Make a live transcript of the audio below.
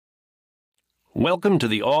Welcome to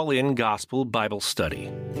the All-In Gospel Bible Study.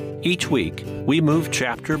 Each week, we move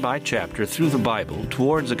chapter by chapter through the Bible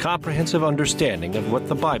towards a comprehensive understanding of what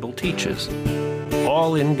the Bible teaches.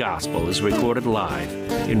 All-In Gospel is recorded live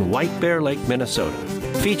in White Bear Lake, Minnesota,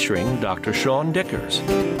 featuring Dr. Sean Dickers.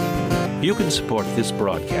 You can support this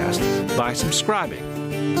broadcast by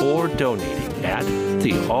subscribing or donating at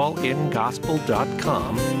the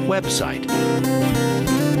allingospel.com website.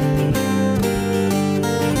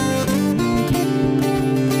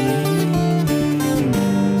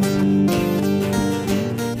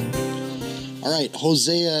 All right,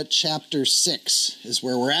 Hosea chapter 6 is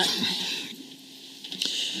where we're at.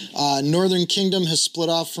 Northern kingdom has split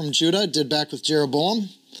off from Judah, did back with Jeroboam.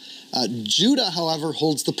 Judah, however,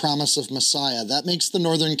 holds the promise of Messiah. That makes the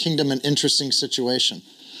northern kingdom an interesting situation.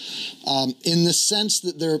 In the sense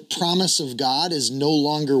that their promise of God is no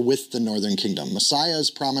longer with the northern kingdom. Messiah is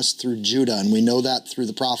promised through Judah, and we know that through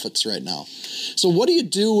the prophets right now. So what do you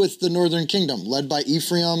do with the northern kingdom, led by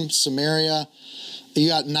Ephraim, Samaria? You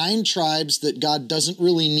got 9 tribes that God doesn't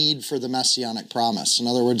really need for the messianic promise. In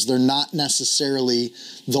other words, they're not necessarily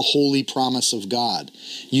the holy promise of God.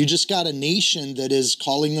 You just got a nation that is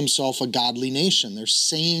calling themselves a godly nation. They're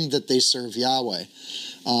saying that they serve Yahweh.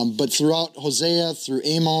 But throughout Hosea, through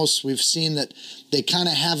Amos, we've seen that they kind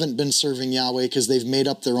of haven't been serving Yahweh because they've made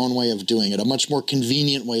up their own way of doing it, a much more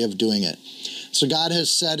convenient way of doing it. So God has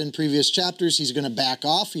said in previous chapters he's going to back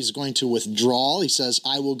off. He's going to withdraw. He says,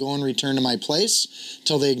 I will go and return to my place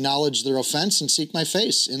till they acknowledge their offense and seek my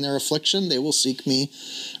face. In their affliction, they will seek me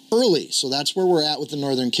early. So that's where we're at with the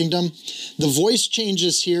northern kingdom. The voice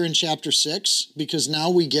changes here in chapter 6 because now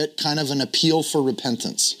we get kind of an appeal for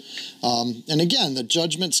repentance. And again, the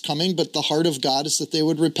judgment's coming, but the heart of God is that they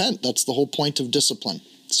would repent. That's the whole point of discipline.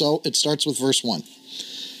 So it starts with verse 1.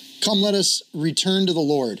 Come, let us return to the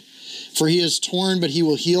Lord. For he is torn, but he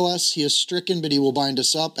will heal us. He is stricken, but he will bind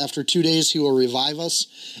us up. After 2 days he will revive us,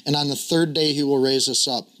 and on the 3rd day he will raise us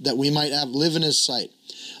up, that we might live in his sight.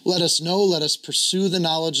 Let us know, let us pursue the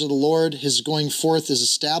knowledge of the Lord. His going forth is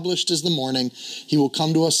established as the morning. He will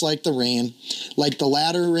come to us like the rain, like the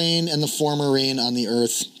latter rain and the former rain on the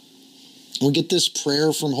earth. We get this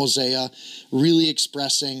prayer from Hosea really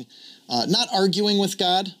expressing not arguing with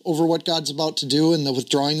God over what God's about to do and the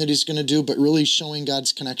withdrawing that he's going to do, but really showing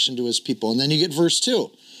God's connection to his people. And then you get verse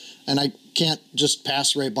 2, and I can't just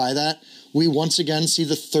pass right by that. We once again see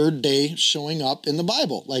the 3rd day showing up in the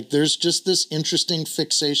Bible. Like there's just this interesting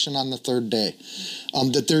fixation on the 3rd day,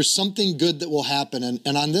 that there's something good that will happen.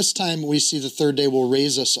 And on this time, we see the 3rd day will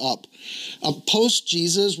raise us up.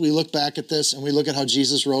 Post-Jesus, we look back at this and we look at how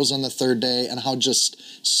Jesus rose on the 3rd day and how just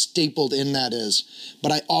stapled in that is.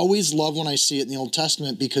 But I always love when I see it in the Old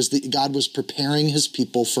Testament because God was preparing his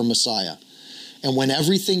people for Messiah. And when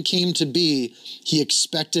everything came to be, he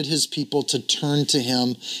expected his people to turn to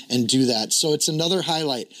him and do that. So it's another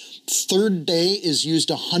highlight. 3rd day is used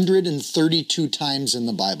 132 times in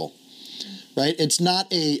the Bible, right? It's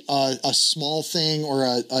not a small thing or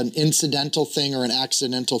an incidental thing or an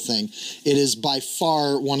accidental thing. It is by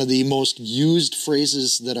far one of the most used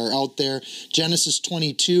phrases that are out there. Genesis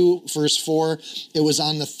 22, verse 4, it was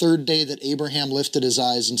on the 3rd day that Abraham lifted his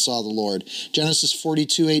eyes and saw the Lord. Genesis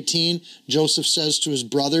 42:18, Joseph says to his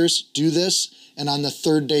brothers, do this, and on the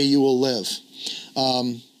 3rd day you will live.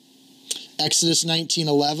 Exodus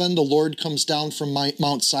 19:11, the Lord comes down from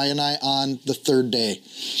Mount Sinai on the 3rd day.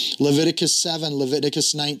 Leviticus 7,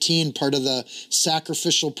 Leviticus 19, part of the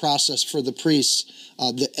sacrificial process for the priests.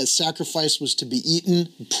 The sacrifice was to be eaten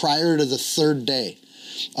prior to the 3rd day.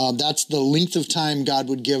 That's the length of time God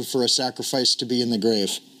would give for a sacrifice to be in the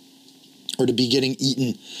grave or to be getting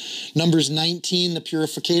eaten. Numbers 19, the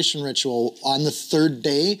purification ritual. On the 3rd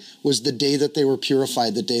day was the day that they were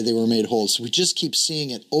purified, the day they were made whole. So we just keep seeing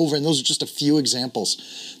it over, and those are just a few examples.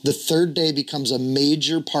 The 3rd day becomes a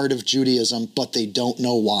major part of Judaism, but they don't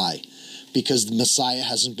know why, because the Messiah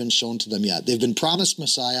hasn't been shown to them yet. They've been promised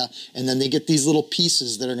Messiah, and then they get these little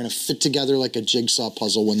pieces that are going to fit together like a jigsaw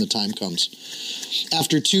puzzle when the time comes.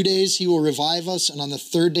 After 2 days, he will revive us, and on the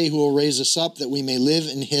 3rd day, he will raise us up that we may live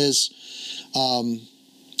in his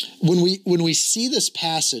when we see this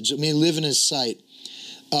passage, that may live in his sight,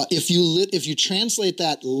 if you translate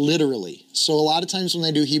that literally, so a lot of times when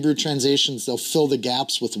they do Hebrew translations, they'll fill the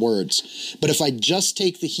gaps with words. But if I just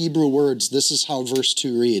take the Hebrew words, this is how verse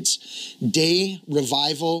 2 reads. Day,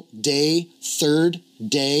 revival, day, 3rd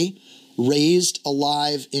day, raised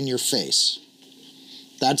alive in your face.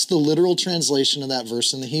 That's the literal translation of that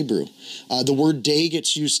verse in the Hebrew. The word day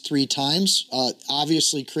gets used 3 times,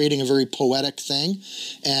 obviously creating a very poetic thing,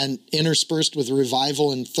 and interspersed with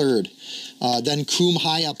revival in third. Then kum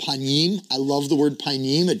haya panim. I love the word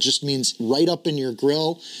panim. It just means right up in your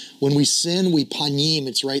grill. When we sin, we panim.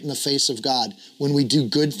 It's right in the face of God. When we do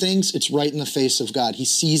good things, it's right in the face of God. He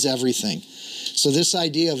sees everything. So this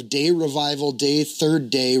idea of day revival, day,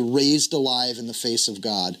 third day, raised alive in the face of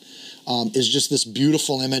God, is just this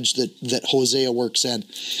beautiful image that Hosea works in.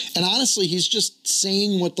 And honestly, he's just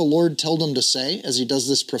saying what the Lord told him to say as he does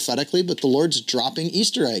this prophetically, but the Lord's dropping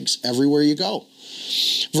Easter eggs everywhere you go.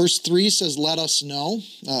 Verse 3 says, let us know.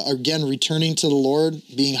 Again, returning to the Lord,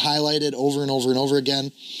 being highlighted over and over and over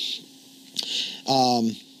again.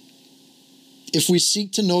 If we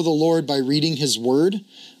seek to know the Lord by reading his word,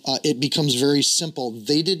 it becomes very simple.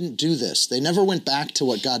 They didn't do this. They never went back to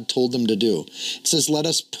what God told them to do. It says, let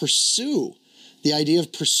us pursue. The idea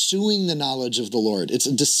of pursuing the knowledge of the Lord. It's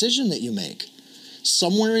a decision that you make.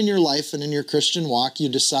 Somewhere in your life and in your Christian walk, you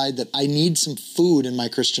decide that I need some food in my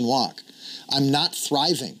Christian walk. I'm not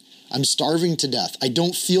thriving. I'm starving to death. I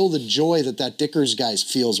don't feel the joy that Dickers guy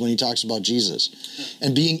feels when he talks about Jesus.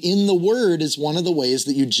 And being in the Word is one of the ways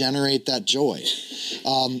that you generate that joy.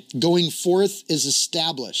 Going forth is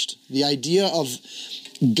established. The idea of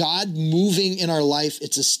God moving in our life,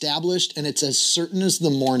 it's established, and it's as certain as the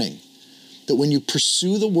morning. That when you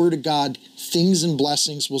pursue the Word of God, things and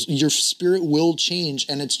blessings, your spirit will change,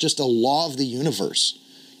 and it's just a law of the universe.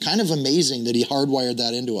 Kind of amazing that he hardwired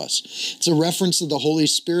that into us. It's a reference to the Holy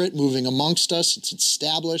Spirit moving amongst us. It's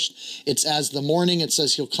established. It's as the morning. It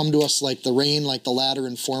says he'll come to us like the rain, like the latter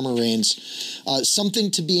and former rains. Something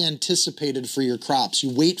to be anticipated for your crops. You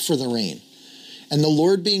wait for the rain. And the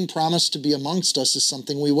Lord being promised to be amongst us is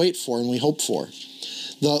something we wait for and we hope for.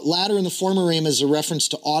 The latter and the former rain is a reference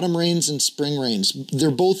to autumn rains and spring rains.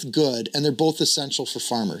 They're both good, and they're both essential for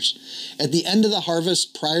farmers. At the end of the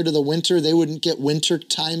harvest, prior to the winter, they wouldn't get winter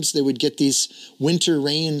times. They would get these winter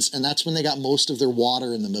rains, and that's when they got most of their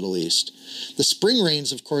water in the Middle East. The spring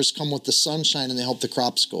rains, of course, come with the sunshine, and they help the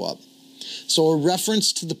crops go up. So a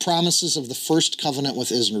reference to the promises of the first covenant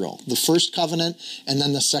with Israel. The first covenant and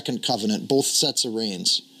then the second covenant, both sets of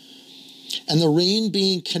rains. And the rain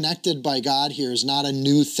being connected by God here is not a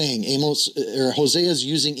new thing. Hosea is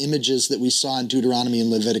using images that we saw in Deuteronomy and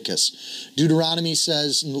Leviticus. Deuteronomy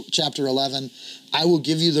says in chapter 11, I will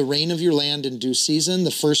give you the rain of your land in due season,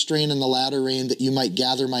 the first rain and the latter rain, that you might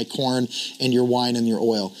gather my corn and your wine and your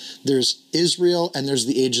oil. There's Israel and there's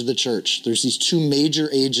the age of the church. There's these 2 major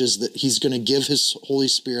ages that he's going to give his Holy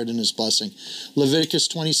Spirit and his blessing. Leviticus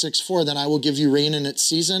 26:4, then I will give you rain in its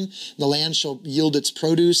season, the land shall yield its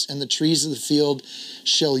produce, and the trees of the field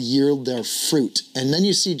shall yield their fruit. And then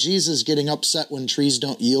you see Jesus getting upset when trees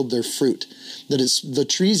don't yield their fruit. That is, the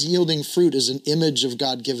trees yielding fruit is an image of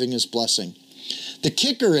God giving his blessing. The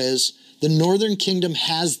kicker is the northern kingdom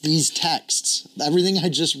has these texts. Everything I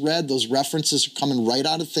just read, those references are coming right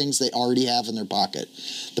out of things they already have in their pocket.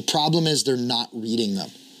 The problem is they're not reading them,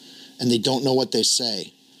 and they don't know what they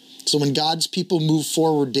say. So when God's people move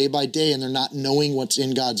forward day by day and they're not knowing what's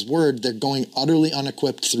in God's word, they're going utterly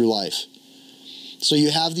unequipped through life. So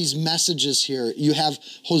you have these messages here. You have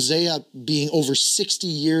Hosea being over 60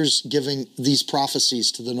 years giving these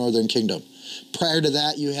prophecies to the northern kingdom. Prior to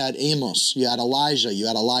that, you had Amos, you had Elijah, you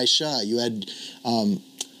had Elisha, you had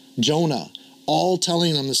Jonah, all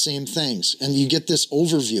telling them the same things. And you get this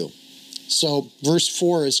overview. So verse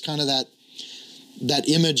 4 is kind of that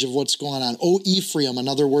image of what's going on. O Ephraim,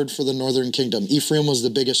 another word for the northern kingdom. Ephraim was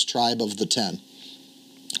the biggest tribe of the 10.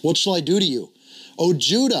 What shall I do to you? O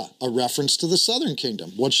Judah, a reference to the southern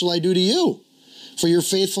kingdom. What shall I do to you? For your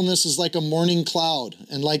faithfulness is like a morning cloud,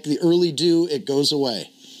 and like the early dew, it goes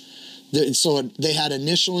away. So they had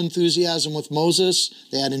initial enthusiasm with Moses,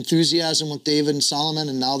 they had enthusiasm with David and Solomon,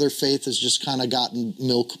 and now their faith has just kind of gotten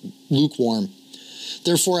lukewarm.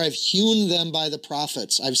 Therefore I've hewn them by the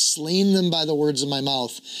prophets, I've slain them by the words of my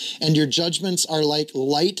mouth, and your judgments are like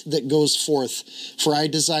light that goes forth. For I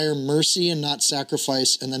desire mercy and not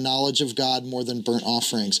sacrifice, and the knowledge of God more than burnt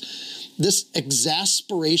offerings. This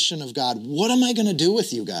exasperation of God, what am I going to do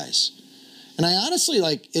with you guys? And I honestly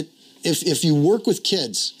like it. If you work with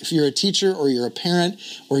kids, if you're a teacher or you're a parent,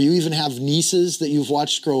 or you even have nieces that you've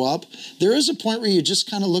watched grow up, there is a point where you just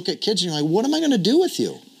kind of look at kids and you're like, what am I going to do with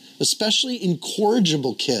you? Especially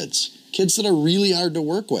incorrigible kids that are really hard to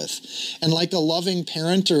work with. And like a loving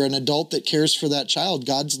parent or an adult that cares for that child,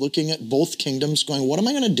 God's looking at both kingdoms going, what am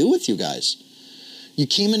I going to do with you guys? You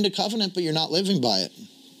came into covenant, but you're not living by it.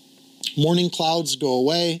 Morning clouds go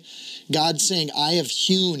away. God saying, I have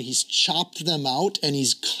hewn, he's chopped them out, and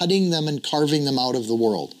he's cutting them and carving them out of the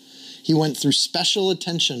world. He went through special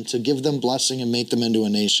attention to give them blessing and make them into a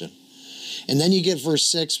nation. And then you get verse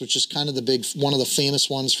 6, which is kind of one of the famous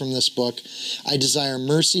ones from this book. I desire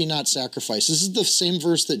mercy, not sacrifice. This is the same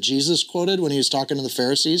verse that Jesus quoted when he was talking to the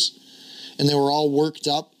Pharisees, and they were all worked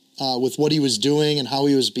up with what he was doing and how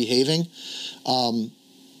he was behaving. And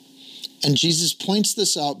Jesus points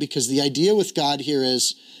this out because the idea with God here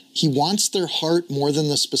is he wants their heart more than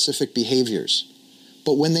the specific behaviors.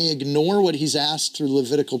 But when they ignore what he's asked through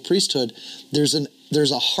Levitical priesthood, there's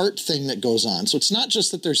a heart thing that goes on. So it's not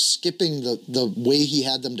just that they're skipping the way he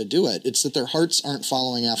had them to do it. It's that their hearts aren't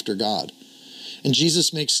following after God. And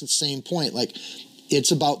Jesus makes the same point. Like,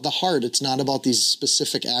 it's about the heart. It's not about these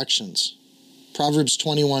specific actions. Proverbs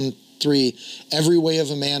 21:3, every way of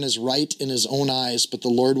a man is right in his own eyes, but the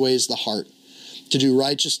Lord weighs the heart. To do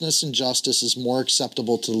righteousness and justice is more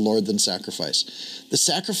acceptable to the Lord than sacrifice. The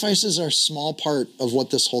sacrifices are a small part of what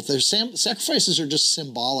this whole thing. Sacrifices are just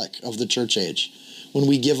symbolic of the church age when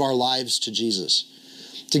we give our lives to Jesus.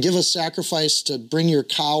 To give a sacrifice, to bring your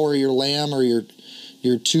cow or your lamb or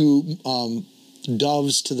your two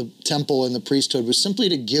doves to the temple in the priesthood was simply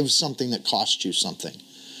to give something that cost you something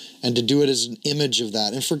and to do it as an image of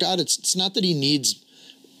that. And for God, it's not that he needs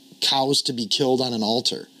cows to be killed on an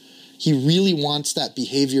altar. He really wants that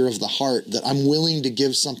behavior of the heart, that I'm willing to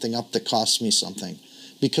give something up that costs me something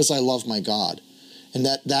because I love my God. And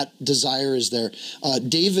that desire is there.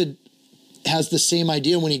 David has the same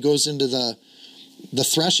idea when he goes into the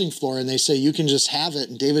threshing floor and they say, you can just have it.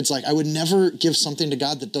 And David's like, I would never give something to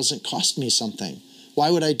God that doesn't cost me something. Why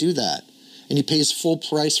would I do that? And he pays full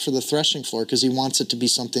price for the threshing floor because he wants it to be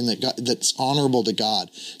something that's honorable to God.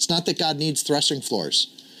 It's not that God needs threshing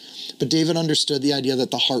floors. But David understood the idea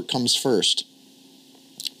that the heart comes first.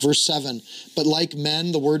 Verse 7, but like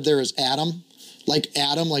men, the word there is Adam, like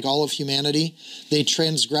all of humanity, they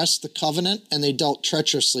transgressed the covenant and they dealt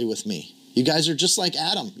treacherously with me. You guys are just like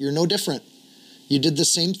Adam. You're no different. You did the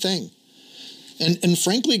same thing. And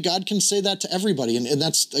frankly, God can say that to everybody. And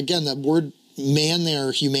that's, again, that word man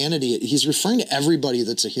there, humanity, he's referring to everybody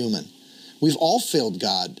that's a human. We've all failed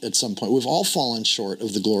God at some point. We've all fallen short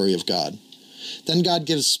of the glory of God. Then God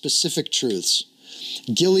gives specific truths.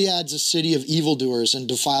 Gilead's a city of evildoers and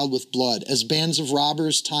defiled with blood. As bands of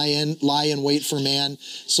robbers lie in wait for man,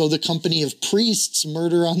 so the company of priests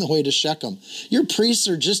murder on the way to Shechem. Your priests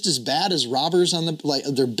are just as bad as robbers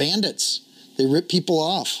they're bandits. They rip people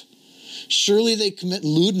off. Surely they commit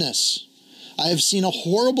lewdness. I have seen a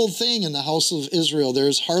horrible thing in the house of Israel. There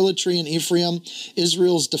is harlotry in Ephraim.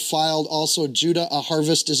 Israel's defiled. Also Judah, a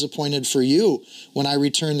harvest is appointed for you when I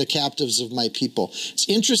return the captives of my people. It's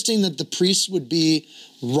interesting that the priests would be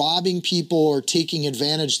robbing people or taking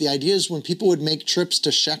advantage. The idea is when people would make trips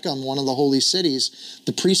to Shechem, one of the holy cities,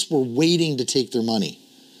 the priests were waiting to take their money.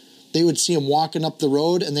 They would see them walking up the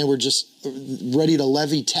road and they were just ready to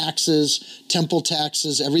levy taxes, temple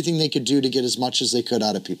taxes, everything they could do to get as much as they could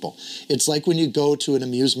out of people. It's like when you go to an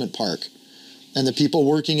amusement park and the people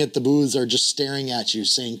working at the booths are just staring at you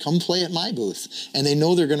saying, come play at my booth. And they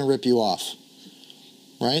know they're going to rip you off.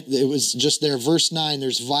 Right? It was just there. Verse 9,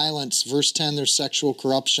 there's violence. Verse 10, there's sexual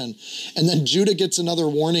corruption. And then Judah gets another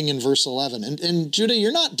warning in verse 11. And Judah,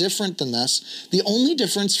 you're not different than this. The only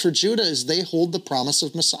difference for Judah is they hold the promise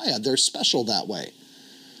of Messiah. They're special that way.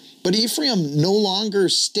 But Ephraim, no longer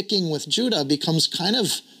sticking with Judah, becomes kind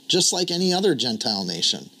of just like any other Gentile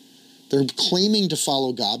nation. They're claiming to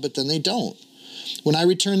follow God, but then they don't. When I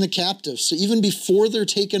return the captives, so even before they're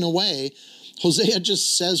taken away, Hosea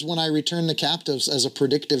just says when I return the captives as a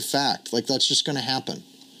predictive fact, like that's just going to happen.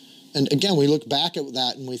 And again, we look back at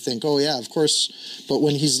that and we think, oh yeah, of course. But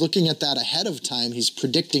when he's looking at that ahead of time, he's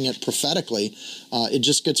predicting it prophetically. It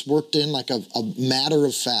just gets worked in like a matter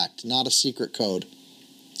of fact, not a secret code.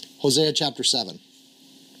 Hosea chapter 7.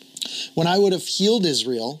 When I would have healed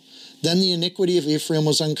Israel, then the iniquity of Ephraim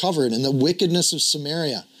was uncovered and the wickedness of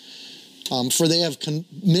Samaria. For they have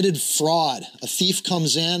committed fraud. A thief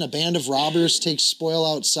comes in, a band of robbers takes spoil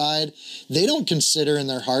outside. They don't consider in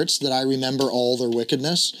their hearts that I remember all their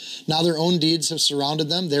wickedness. Now their own deeds have surrounded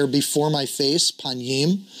them. They're before my face,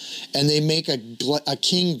 Panyim, and they make a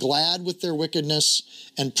king glad with their wickedness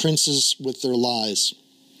and princes with their lies.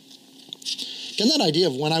 Again, that idea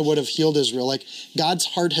of when I would have healed Israel, like God's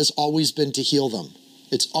heart has always been to heal them.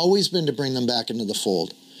 It's always been to bring them back into the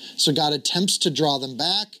fold. So God attempts to draw them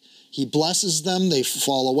back. He blesses them, they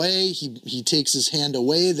fall away, he takes his hand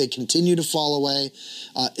away, they continue to fall away.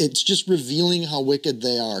 It's just revealing how wicked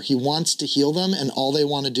they are. He wants to heal them, and all they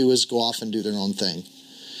want to do is go off and do their own thing.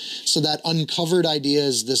 So that uncovered idea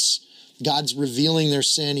is God's revealing their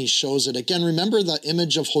sin. He shows it. Again, remember the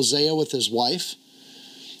image of Hosea with his wife?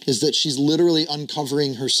 Is that she's literally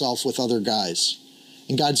uncovering herself with other guys.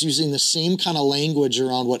 And God's using the same kind of language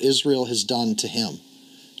around what Israel has done to him.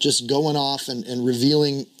 Just going off and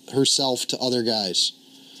revealing herself to other guys.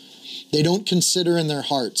 They don't consider in their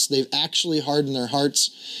hearts. They've actually hardened their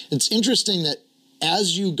hearts. It's interesting that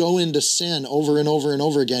as you go into sin over and over and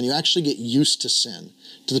over again, you actually get used to sin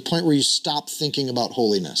to the point where you stop thinking about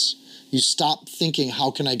holiness. You stop thinking, how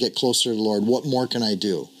can I get closer to the Lord? What more can I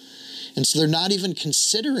do? And so they're not even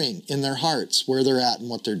considering in their hearts where they're at and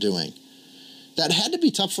what they're doing. That had to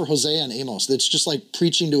be tough for Hosea and Amos. It's just like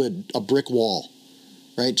preaching to a brick wall,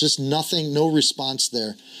 right? Just nothing, no response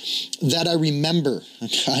there. That I remember,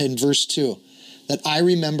 okay, in verse 2, that I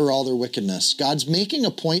remember all their wickedness. God's making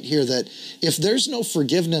a point here that if there's no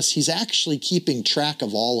forgiveness, he's actually keeping track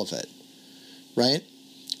of all of it, right?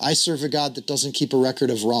 I serve a God that doesn't keep a record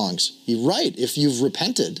of wrongs. You're right, if you've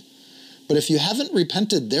repented. But if you haven't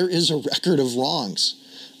repented, there is a record of wrongs.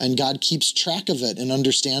 And God keeps track of it and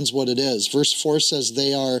understands what it is. Verse 4 says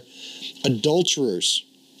they are adulterers.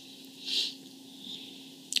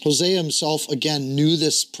 Hosea himself, again, knew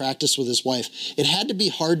this practice with his wife. It had to be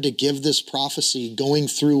hard to give this prophecy going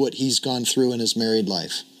through what he's gone through in his married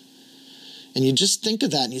life. And you just think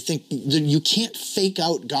of that and you think, you can't fake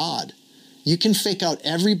out God. You can fake out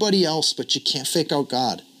everybody else, but you can't fake out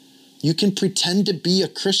God. You can pretend to be a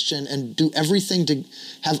Christian and do everything to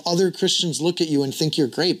have other Christians look at you and think you're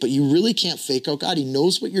great, but you really can't fake out God. He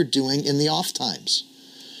knows what you're doing in the off times.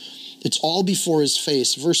 It's all before his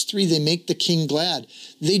face. Verse 3, they make the king glad.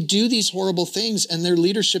 They do these horrible things and their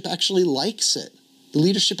leadership actually likes it. The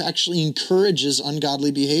leadership actually encourages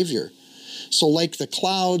ungodly behavior. So like the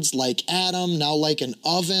clouds, like Adam, now like an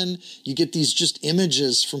oven, you get these just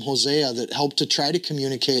images from Hosea that help to try to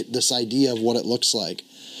communicate this idea of what it looks like.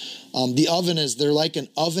 The oven is, they're like an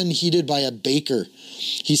oven heated by a baker.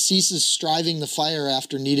 He ceases striving the fire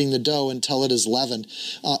after kneading the dough until it is leavened.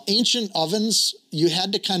 Ancient ovens, you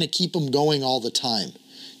had to kind of keep them going all the time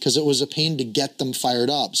because it was a pain to get them fired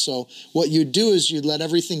up. So what you'd do is you'd let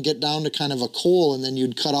everything get down to kind of a coal and then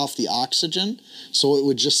you'd cut off the oxygen so it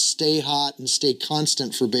would just stay hot and stay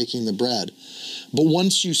constant for baking the bread. But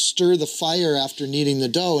once you stir the fire after kneading the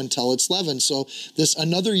dough until it's leavened. So this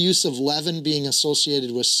another use of leaven being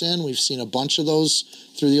associated with sin. We've seen a bunch of those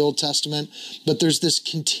through the Old Testament. But there's this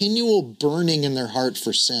continual burning in their heart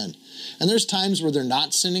for sin. And there's times where they're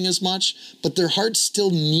not sinning as much, but their heart still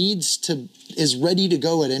is ready to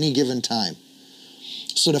go at any given time.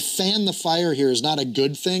 So to fan the fire here is not a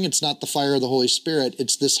good thing. It's not the fire of the Holy Spirit.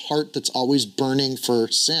 It's this heart that's always burning for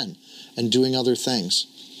sin and doing other things.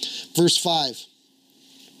 Verse 5.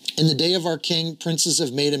 In the day of our king, princes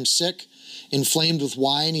have made him sick. Inflamed with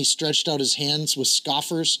wine, he stretched out his hands with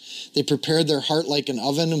scoffers. They prepared their heart like an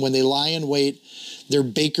oven, and when they lie in wait, their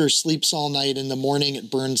baker sleeps all night. In the morning,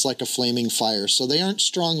 it burns like a flaming fire. So they aren't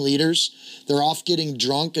strong leaders. They're off getting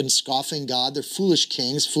drunk and scoffing God. They're foolish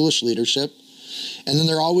kings, foolish leadership. And then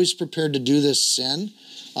they're always prepared to do this sin.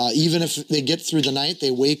 Even if they get through the night,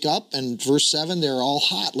 they wake up, and verse 7, they're all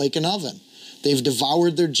hot like an oven. They've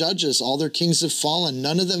devoured their judges. All their kings have fallen.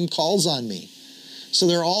 None of them calls on me. So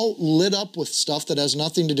they're all lit up with stuff that has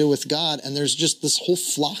nothing to do with God, and there's just this whole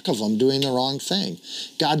flock of them doing the wrong thing.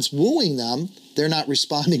 God's wooing them. They're not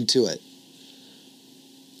responding to it.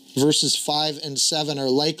 Verses 5 and 7 are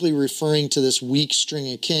likely referring to this weak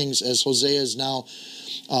string of kings as Hosea is now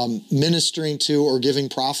ministering to or giving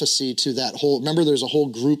prophecy to that whole. Remember, there's a whole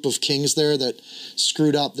group of kings there that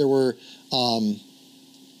screwed up. There were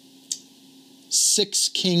 6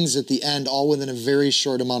 kings at the end, all within a very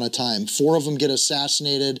short amount of time. 4 of them get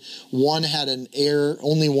assassinated. One had an heir,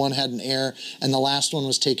 only one had an heir, and the last one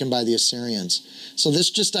was taken by the Assyrians. So this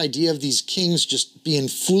just idea of these kings just being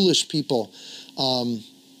foolish people,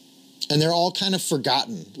 and they're all kind of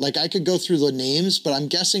forgotten. Like I could go through the names, but I'm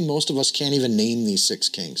guessing most of us can't even name these 6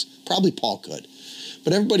 kings. Probably Paul could.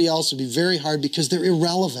 But everybody else would be very hard because they're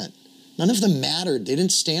irrelevant. None of them mattered. They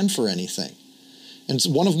didn't stand for anything. And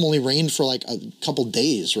one of them only reigned for like a couple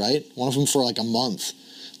days, right? One of them for like a month.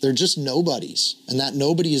 They're just nobodies. And that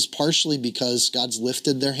nobody is partially because God's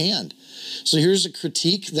lifted their hand. So here's a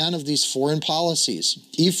critique then of these foreign policies.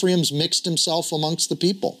 Ephraim's mixed himself amongst the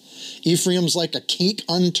people. Ephraim's like a cake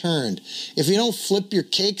unturned. If you don't flip your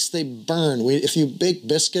cakes, they burn. If you bake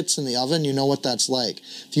biscuits in the oven, you know what that's like.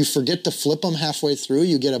 If you forget to flip them halfway through,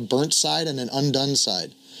 you get a burnt side and an undone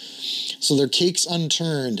side. So their cake's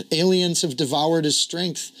unturned. Aliens have devoured his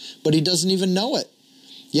strength, but he doesn't even know it.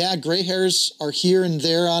 Yeah, gray hairs are here and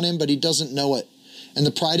there on him, but he doesn't know it. And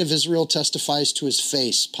the pride of Israel testifies to his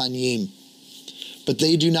face, Panyim. But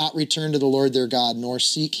they do not return to the Lord their God, nor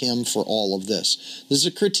seek him for all of this. This is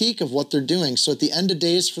a critique of what they're doing. So at the end of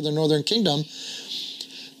days for the northern kingdom,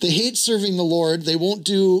 they hate serving the Lord. They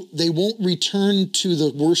won't return to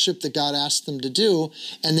the worship that God asked them to do.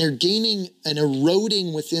 And they're gaining and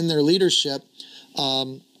eroding within their leadership,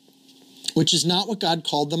 which is not what God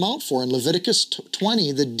called them out for. In Leviticus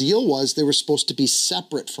 20, the deal was they were supposed to be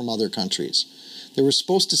separate from other countries. They were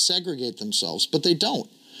supposed to segregate themselves, but they don't.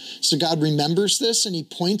 So God remembers this, and he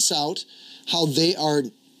points out how they are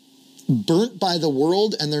burnt by the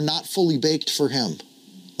world and they're not fully baked for him.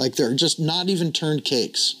 Like they're just not even turned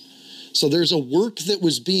cakes. So there's a work that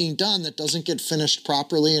was being done that doesn't get finished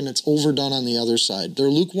properly, and it's overdone on the other side. They're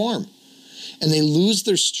lukewarm. And they lose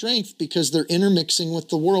their strength because they're intermixing with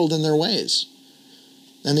the world in their ways.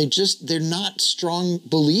 And they're not strong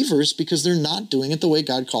believers because they're not doing it the way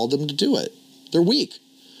God called them to do it. They're weak.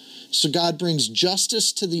 So God brings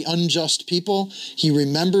justice to the unjust people. He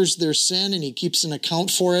remembers their sin and he keeps an account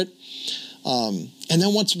for it. And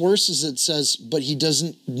then what's worse is it says, but he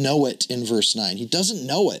doesn't know it in verse 9. He doesn't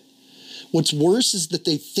know it. What's worse is that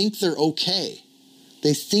they think they're okay.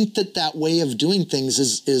 They think that way of doing things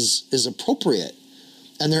is appropriate.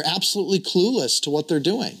 And they're absolutely clueless to what they're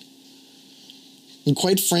doing. And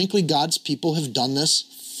quite frankly, God's people have done this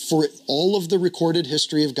for all of the recorded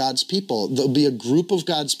history of God's people. There'll be a group of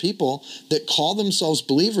God's people that call themselves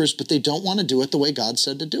believers, but they don't want to do it the way God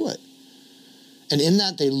said to do it. And in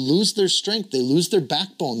that, they lose their strength, they lose their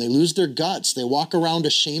backbone, they lose their guts. They walk around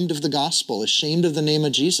ashamed of the gospel, ashamed of the name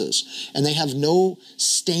of Jesus. And they have no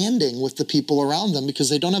standing with the people around them because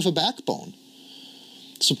they don't have a backbone.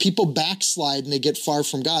 So people backslide and they get far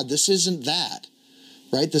from God. This isn't that.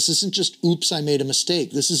 Right? This isn't just, oops, I made a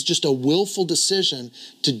mistake. This is just a willful decision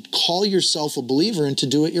to call yourself a believer and to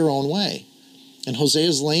do it your own way. And Hosea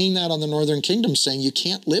is laying that on the northern kingdom, saying you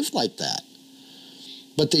can't live like that.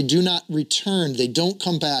 But they do not return. They don't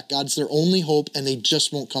come back. God's their only hope, and they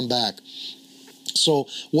just won't come back. So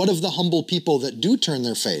what of the humble people that do turn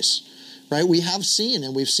their face? Right? We have seen,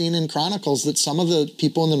 and we've seen in Chronicles, that some of the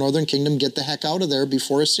people in the northern kingdom get the heck out of there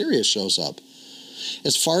before Assyria shows up.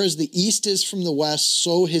 As far as the east is from the west,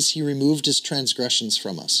 so has he removed his transgressions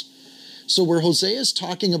from us. So where Hosea is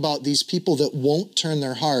talking about these people that won't turn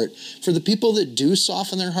their heart, for the people that do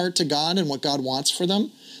soften their heart to God and what God wants for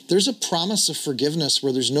them, there's a promise of forgiveness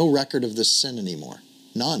where there's no record of this sin anymore.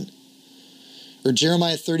 None. Or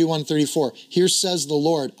Jeremiah 31:34, here says the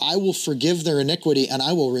Lord, I will forgive their iniquity and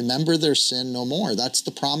I will remember their sin no more. That's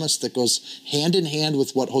the promise that goes hand in hand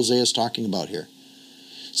with what Hosea is talking about here.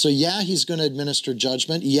 So yeah, he's going to administer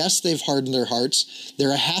judgment. Yes, they've hardened their hearts.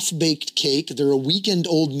 They're a half-baked cake. They're a weakened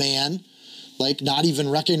old man, like not even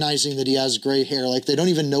recognizing that he has gray hair. Like they don't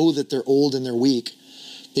even know that they're old and they're weak.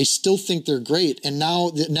 They still think they're great. And now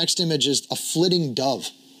the next image is a flitting dove,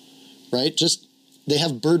 right? Just, they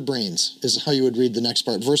have bird brains is how you would read the next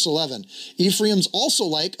part. Verse 11, Ephraim's also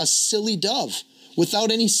like a silly dove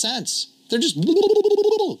without any sense. They're just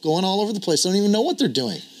going all over the place. They don't even know what they're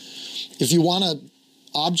doing. If you want to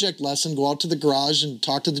object lesson, go out to the garage and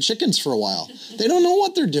talk to the chickens for a while. They don't know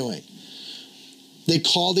what they're doing. They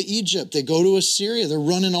call to Egypt. They go to Assyria. They're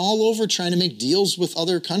running all over trying to make deals with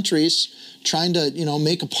other countries, trying to,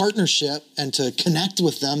 make a partnership and to connect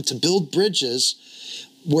with them, to build bridges.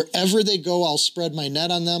 Wherever they go, I'll spread my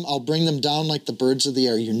net on them. I'll bring them down like the birds of the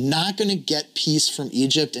air. You're not going to get peace from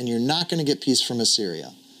Egypt, and you're not going to get peace from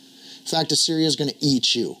Assyria. In fact, Assyria is going to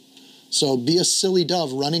eat you. So be a silly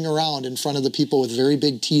dove running around in front of the people with very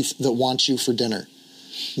big teeth that want you for dinner.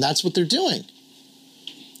 And that's what they're doing.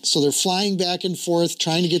 So they're flying back and forth,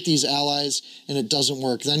 trying to get these allies, and it doesn't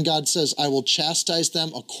work. Then God says, I will chastise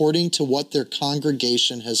them according to what their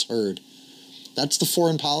congregation has heard. That's the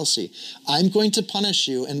foreign policy. I'm going to punish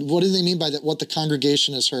you. And what do they mean by that? What the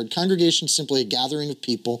congregation has heard? Congregation is simply a gathering of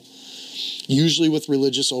people, usually with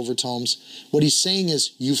religious overtones. What he's saying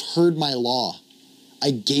is, you've heard my law. I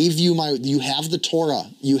gave you you have the Torah,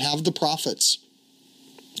 you have the prophets.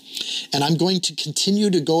 And I'm going to continue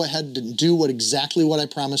to go ahead and do exactly what I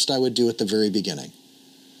promised I would do at the very beginning.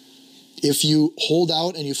 If you hold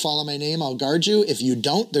out and you follow my name, I'll guard you. If you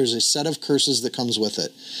don't, there's a set of curses that comes with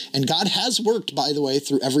it. And God has worked, by the way,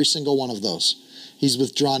 through every single one of those. He's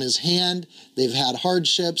withdrawn his hand. They've had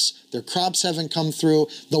hardships. Their crops haven't come through.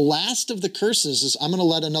 The last of the curses is, I'm going to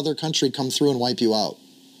let another country come through and wipe you out.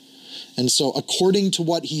 And so according to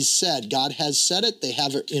what he's said, God has said it. They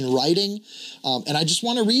have it in writing. And I just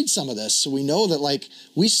want to read some of this so we know that,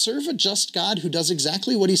 we serve a just God who does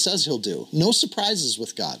exactly what he says he'll do. No surprises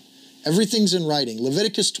with God. Everything's in writing.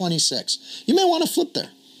 Leviticus 26. You may want to flip there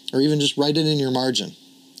or even just write it in your margin.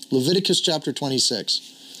 Leviticus chapter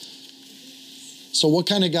 26. So what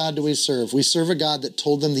kind of God do we serve? We serve a God that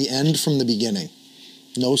told them the end from the beginning.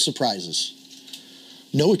 No surprises.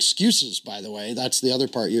 No excuses, by the way. That's the other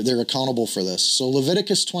part. They're accountable for this. So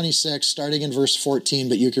Leviticus 26, starting in verse 14,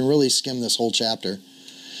 but you can really skim this whole chapter.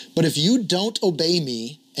 But if you don't obey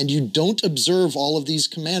me, and you don't observe all of these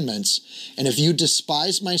commandments, and if you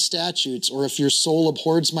despise my statutes, or if your soul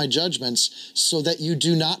abhors my judgments, so that you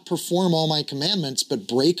do not perform all my commandments, but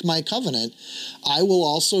break my covenant, I will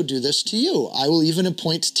also do this to you. I will even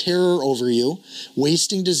appoint terror over you,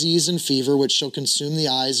 wasting disease and fever, which shall consume the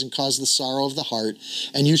eyes and cause the sorrow of the heart,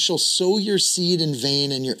 and you shall sow your seed in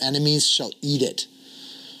vain, and your enemies shall eat it.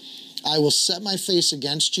 I will set my face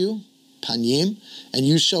against you, Panyim, and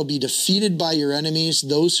you shall be defeated by your enemies.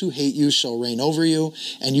 Those who hate you shall reign over you,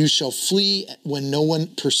 and you shall flee when no one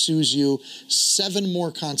pursues you. 7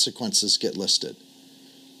 more consequences get listed.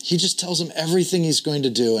 He just tells them everything he's going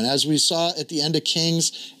to do. And as we saw at the end of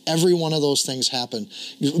Kings, every one of those things happen.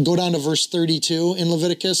 You go down to verse 32 in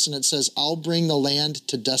Leviticus, and it says, I'll bring the land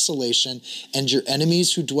to desolation, and your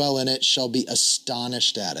enemies who dwell in it shall be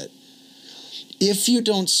astonished at it. If you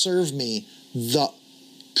don't serve me, the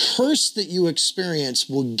curse that you experience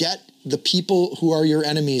will get the people who are your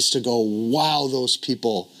enemies to go, wow, those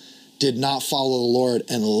people did not follow the Lord,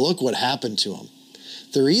 and look what happened to them.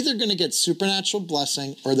 They're either going to get supernatural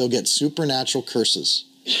blessing or they'll get supernatural curses.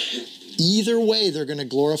 Either way, they're going to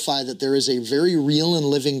glorify that there is a very real and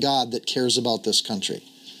living God that cares about this country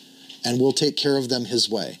and will take care of them his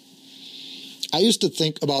way. I used to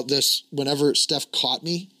think about this whenever Steph caught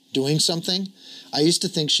me doing something. I used to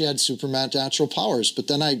think she had supernatural powers, but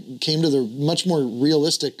then I came to the much more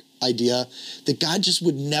realistic idea that God just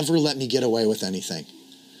would never let me get away with anything.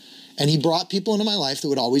 And he brought people into my life that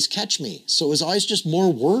would always catch me. So it was always just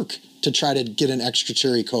more work to try to get an extra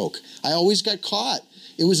cherry Coke. I always got caught.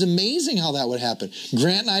 It was amazing how that would happen.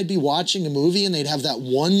 Grant and I'd be watching a movie and they'd have that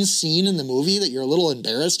one scene in the movie that you're a little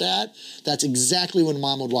embarrassed at. That's exactly when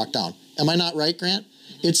Mom would walk down. Am I not right, Grant?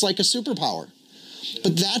 It's like a superpower.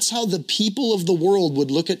 But that's how the people of the world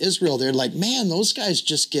would look at Israel. They're like, man, those guys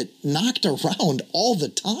just get knocked around all the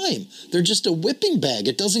time. They're just a whipping bag.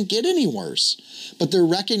 It doesn't get any worse. But they're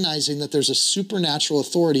recognizing that there's a supernatural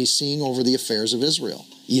authority seeing over the affairs of Israel.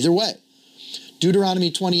 Either way.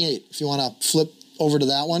 Deuteronomy 28, if you want to flip over to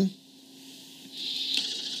that one.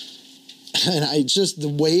 And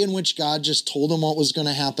the way in which God just told him what was going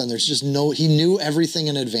to happen, he knew everything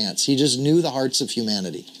in advance. He just knew the hearts of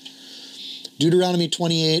humanity. Deuteronomy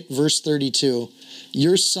 28, verse 32,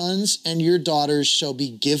 your sons and your daughters shall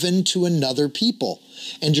be given to another people,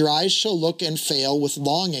 and your eyes shall look and fail with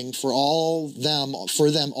longing for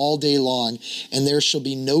them all day long, and there shall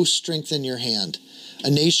be no strength in your hand.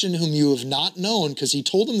 A nation whom you have not known, because he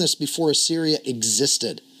told them this before Assyria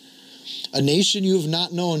existed. A nation you have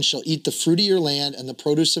not known shall eat the fruit of your land and the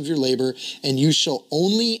produce of your labor, and you shall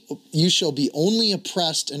be only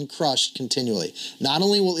oppressed and crushed continually. Not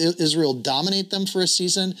only will Israel dominate them for a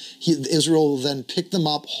season, Israel will then pick them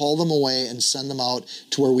up, haul them away, and send them out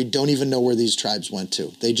to where we don't even know where these tribes went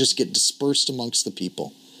to. They just get dispersed amongst the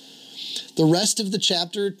people. The rest of the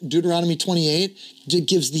chapter, Deuteronomy 28,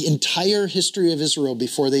 gives the entire history of Israel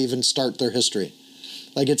before they even start their history.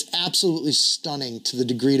 Like, it's absolutely stunning to the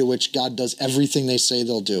degree to which God does everything they say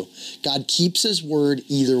they'll do. God keeps his word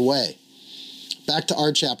either way. Back to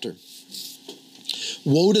our chapter.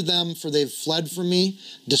 Woe to them, for they've fled from me.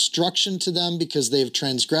 Destruction to them, because they've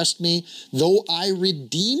transgressed me. Though I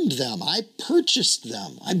redeemed them, I purchased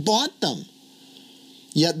them, I bought them.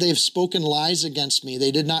 Yet they've spoken lies against me.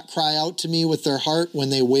 They did not cry out to me with their heart when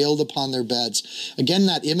they wailed upon their beds. Again,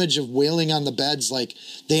 that image of wailing on the beds, like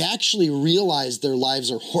they actually realized their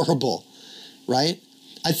lives are horrible, right?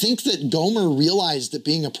 I think that Gomer realized that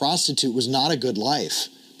being a prostitute was not a good life,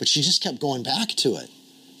 but she just kept going back to it.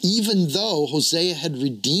 Even though Hosea had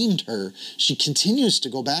redeemed her, she continues to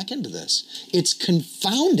go back into this. It's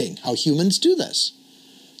confounding how humans do this.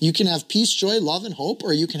 You can have peace, joy, love, and hope,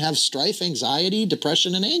 or you can have strife, anxiety,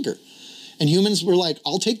 depression, and anger. And humans were like,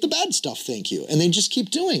 I'll take the bad stuff, thank you. And they just keep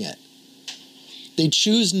doing it. They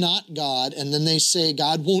choose not God, and then they say,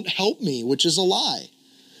 God won't help me, which is a lie.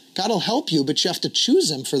 God will help you, but you have to choose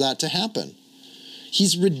him for that to happen.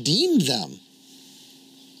 He's redeemed them.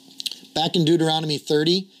 Back in Deuteronomy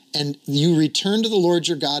 30, and you return to the Lord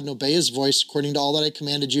your God and obey his voice according to all that I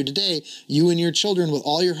commanded you today, you and your children with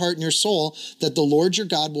all your heart and your soul, that the Lord your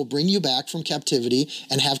God will bring you back from captivity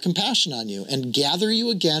and have compassion on you and gather you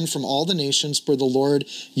again from all the nations where the Lord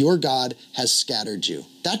your God has scattered you.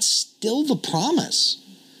 That's still the promise.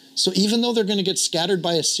 So even though they're going to get scattered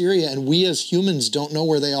by Assyria and we as humans don't know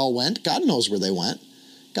where they all went, God knows where they went.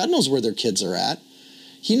 God knows where their kids are at.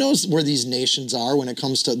 He knows where these nations are when it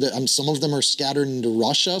comes to, some of them are scattered into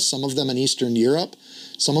Russia, some of them in Eastern Europe,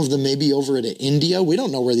 some of them maybe over into India. We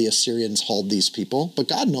don't know where the Assyrians hauled these people, but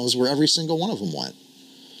God knows where every single one of them went.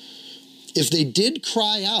 If they did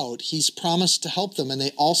cry out, he's promised to help them, and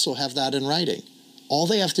they also have that in writing. All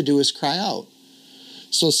they have to do is cry out.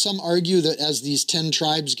 So some argue that as these 10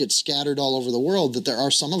 tribes get scattered all over the world, that there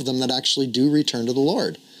are some of them that actually do return to the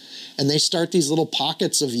Lord. And they start these little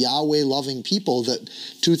pockets of Yahweh-loving people that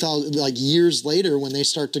 2,000, like years later, when they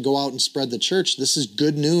start to go out and spread the church, this is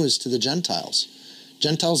good news to the Gentiles.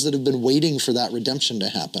 Gentiles that have been waiting for that redemption to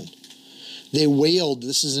happen. They wailed.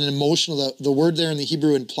 This is an emotional, the word there in the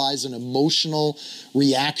Hebrew implies an emotional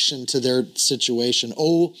reaction to their situation.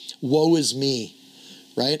 Oh, woe is me,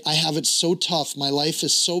 right? I have it so tough. My life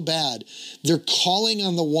is so bad. They're calling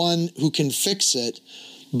on the one who can fix it,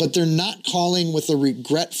 but they're not calling with a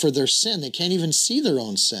regret for their sin. They can't even see their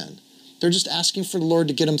own sin. They're just asking for the Lord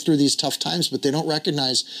to get them through these tough times, but they don't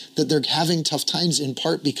recognize that they're having tough times in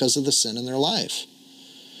part because of the sin in their life.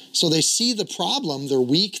 So they see the problem, they're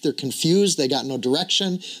weak, they're confused, they got no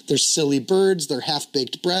direction, they're silly birds, they're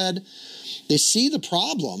half-baked bread. They see the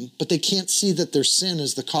problem, but they can't see that their sin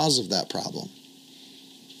is the cause of that problem.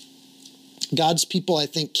 God's people, I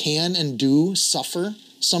think, can and do suffer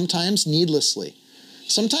sometimes needlessly.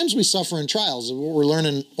 Sometimes we suffer in trials, what we're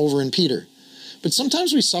learning over in Peter. But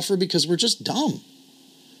sometimes we suffer because we're just dumb.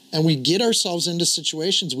 And we get ourselves into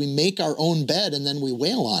situations, we make our own bed, and then we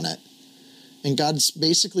wail on it. And God's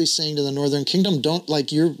basically saying to the Northern Kingdom,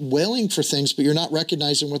 you're wailing for things, but you're not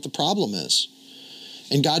recognizing what the problem is.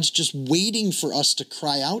 And God's just waiting for us to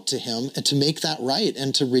cry out to him and to make that right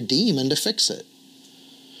and to redeem and to fix it.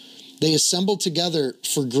 They assemble together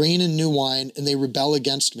for grain and new wine, and they rebel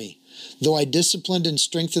against me. Though I disciplined and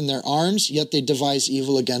strengthened their arms, yet they devise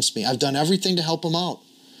evil against me. I've done everything to help them out,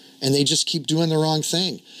 and they just keep doing the wrong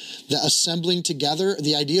thing. The assembling together,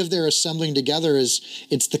 the idea of their assembling together is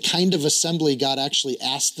it's the kind of assembly God actually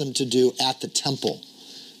asked them to do at the temple.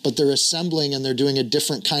 But they're assembling and they're doing a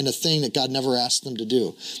different kind of thing that God never asked them to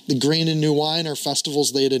do. The grain and new wine are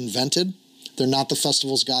festivals they had invented. They're not the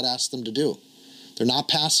festivals God asked them to do. They're not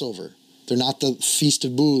Passover. They're not the Feast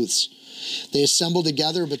of Booths. They assemble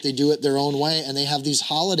together, but they do it their own way, and they have these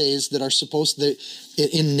holidays that are supposed to,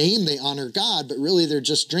 in name they honor God, but really they're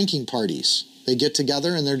just drinking parties. They get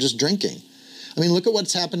together and they're just drinking. I mean, look at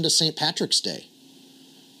what's happened to St. Patrick's Day,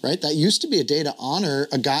 right? That used to be a day to honor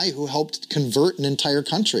a guy who helped convert an entire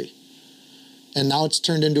country. And now it's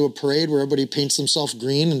turned into a parade where everybody paints themselves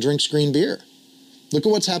green and drinks green beer. Look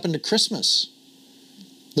at what's happened to Christmas.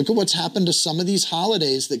 Look at what's happened to some of these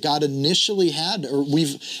holidays that God initially had, or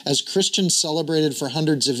we've, as Christians, celebrated for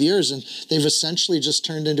hundreds of years, and they've essentially just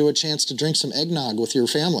turned into a chance to drink some eggnog with your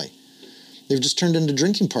family. They've just turned into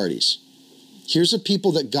drinking parties. Here's a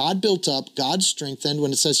people that God built up, God strengthened.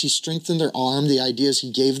 When it says he strengthened their arm, the idea is he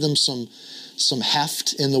gave them some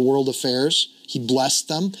heft in the world affairs. He blessed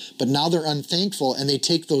them, but now they're unthankful, and they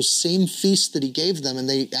take those same feasts that he gave them, and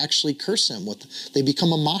they actually curse him. They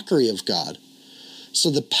become a mockery of God. So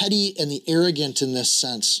the petty and the arrogant in this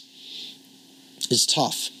sense is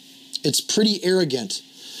tough. It's pretty arrogant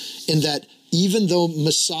in that even though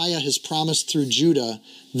Messiah has promised through Judah,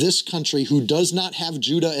 this country, who does not have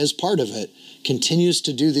Judah as part of it, continues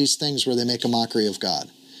to do these things where they make a mockery of God.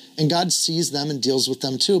 And God sees them and deals with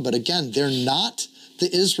them too. But again, they're not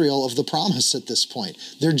the Israel of the promise at this point.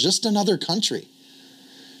 They're just another country.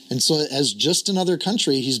 And so as just another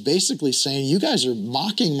country, he's basically saying, you guys are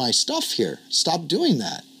mocking my stuff here. Stop doing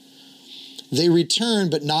that. They return,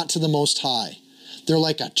 but not to the Most High. They're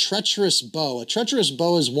like a treacherous bow. A treacherous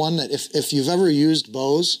bow is one that if you've ever used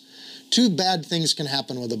bows, two bad things can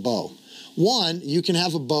happen with a bow. One, you can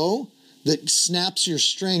have a bow that snaps your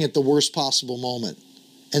string at the worst possible moment,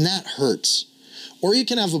 and that hurts. Or you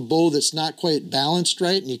can have a bow that's not quite balanced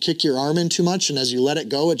right, and you kick your arm in too much, and as you let it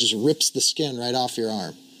go, it just rips the skin right off your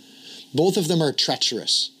arm. Both of them are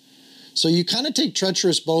treacherous. So you kind of take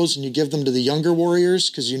treacherous bows and you give them to the younger warriors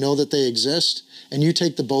because you know that they exist, and you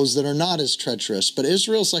take the bows that are not as treacherous. But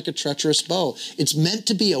Israel's like a treacherous bow. It's meant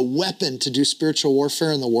to be a weapon to do spiritual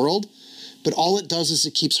warfare in the world, but all it does is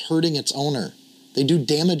it keeps hurting its owner. They do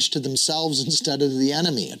damage to themselves instead of the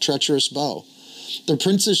enemy, a treacherous bow. Their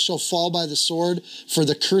princes shall fall by the sword for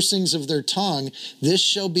the cursings of their tongue. This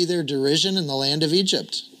shall be their derision in the land of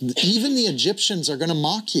Egypt. Even the Egyptians are going to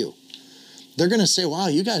mock you. They're going to say, wow,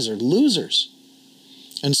 you guys are losers.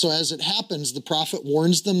 And so as it happens, the prophet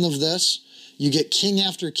warns them of this. You get king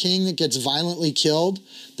after king that gets violently killed.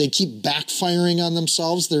 They keep backfiring on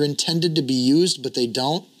themselves. They're intended to be used, but they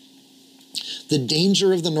don't. The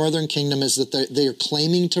danger of the northern kingdom is that they are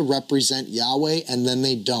claiming to represent Yahweh, and then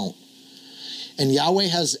they don't. And Yahweh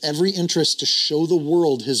has every interest to show the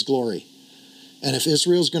world his glory. And if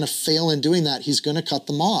Israel's going to fail in doing that, he's going to cut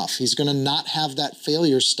them off. He's going to not have that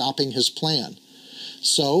failure stopping his plan.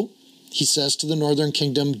 So he says to the northern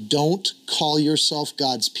kingdom, don't call yourself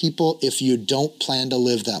God's people if you don't plan to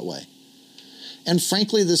live that way. And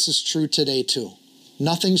frankly, this is true today too.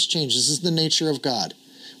 Nothing's changed. This is the nature of God.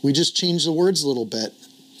 We just changed the words a little bit.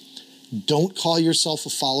 Don't call yourself a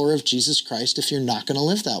follower of Jesus Christ if you're not going to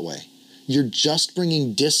live that way. You're just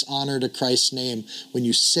bringing dishonor to Christ's name when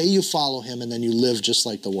you say you follow him and then you live just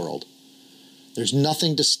like the world. There's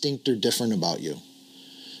nothing distinct or different about you.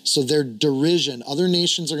 So their derision, other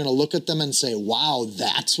nations are going to look at them and say, wow,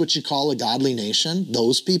 that's what you call a godly nation?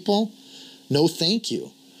 Those people? No, thank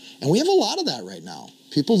you. And we have a lot of that right now.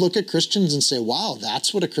 People look at Christians and say, wow,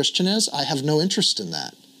 that's what a Christian is? I have no interest in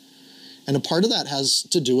that. And a part of that has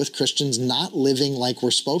to do with Christians not living like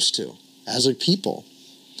we're supposed to as a people.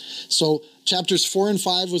 So chapters 4 and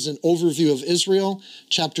 5 was an overview of Israel.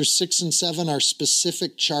 Chapters 6 and 7 are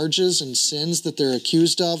specific charges and sins that they're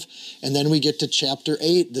accused of. And then we get to chapter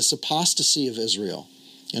 8, this apostasy of Israel.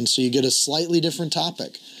 And so you get a slightly different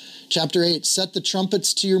topic. Chapter 8, set the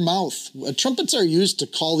trumpets to your mouth. Trumpets are used to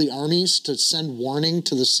call the armies, to send warning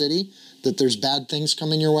to the city that there's bad things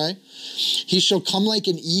coming your way. He shall come like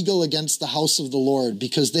an eagle against the house of the Lord,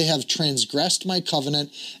 because they have transgressed my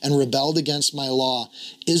covenant and rebelled against my law.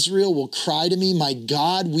 Israel will cry to me, my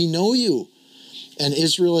God, we know you. And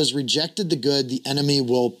Israel has rejected the good, the enemy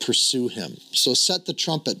will pursue him. So set the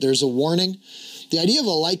trumpet. There's a warning. The idea of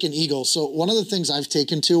a like an eagle. So one of the things I've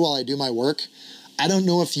taken to while I do my work, I don't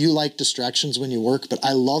know if you like distractions when you work, but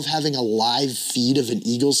I love having a live feed of an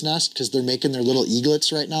eagle's nest because they're making their little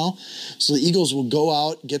eaglets right now. So the eagles will go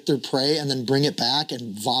out, get their prey, and then bring it back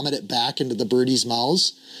and vomit it back into the birdies'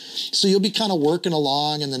 mouths. So you'll be kind of working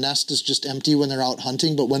along and the nest is just empty when they're out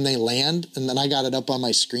hunting, but when they land, and then I got it up on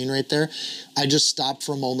my screen right there, I just stop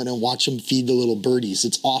for a moment and watch them feed the little birdies.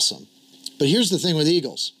 It's awesome. But here's the thing with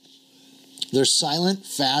eagles. They're silent,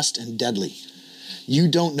 fast, and deadly.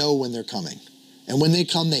 You don't know when they're coming. And when they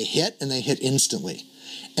come, they hit, and they hit instantly.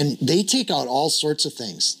 And they take out all sorts of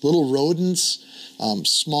things. Little rodents,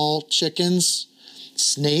 small chickens,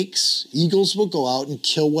 snakes. Eagles will go out and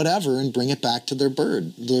kill whatever and bring it back to their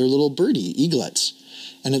little birdie, eaglets.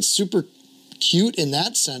 And it's super cute in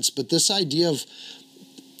that sense, but this idea of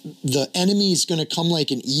the enemy is going to come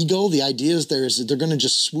like an eagle, the idea is that they're going to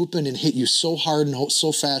just swoop in and hit you so hard and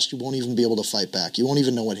so fast you won't even be able to fight back. You won't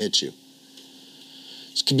even know what hit you.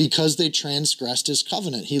 It's because they transgressed his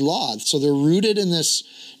covenant. He lawed. So they're rooted in this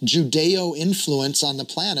Judeo influence on the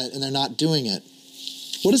planet, and they're not doing it.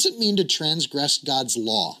 What does it mean to transgress God's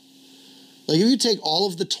law? Like, if you take all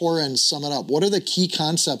of the Torah and sum it up, what are the key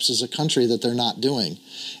concepts as a country that they're not doing?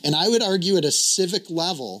 And I would argue at a civic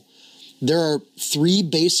level, there are 3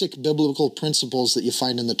 basic biblical principles that you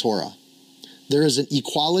find in the Torah. There is an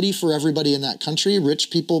equality for everybody in that country.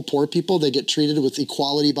 Rich people, poor people, they get treated with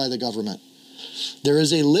equality by the government. There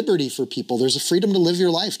is a liberty for people. There's a freedom to live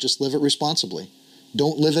your life. Just live it responsibly.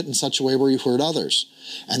 Don't live it in such a way where you hurt others.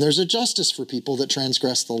 And there's a justice for people that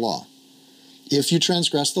transgress the law. If you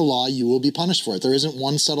transgress the law, you will be punished for it. There isn't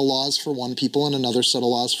one set of laws for one people and another set of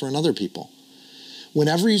laws for another people.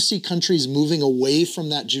 Whenever you see countries moving away from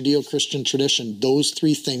that Judeo-Christian tradition, those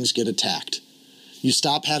 3 things get attacked. You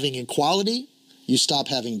stop having equality, you stop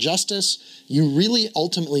having justice, you really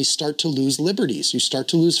ultimately start to lose liberties. You start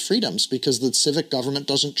to lose freedoms because the civic government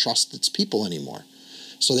doesn't trust its people anymore.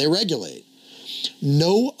 So they regulate.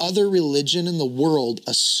 No other religion in the world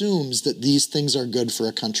assumes that these things are good for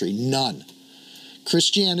a country. None.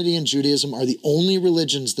 Christianity and Judaism are the only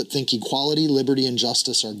religions that think equality, liberty, and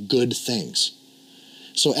justice are good things.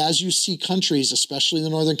 So as you see countries, especially the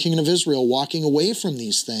northern kingdom of Israel, walking away from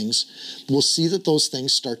these things, we'll see that those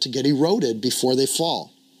things start to get eroded before they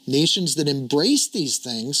fall. Nations that embrace these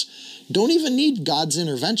things don't even need God's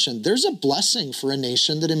intervention. There's a blessing for a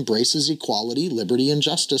nation that embraces equality, liberty, and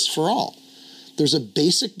justice for all. There's a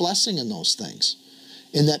basic blessing in those things,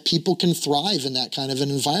 in that people can thrive in that kind of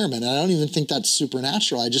an environment. And I don't even think that's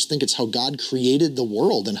supernatural. I just think it's how God created the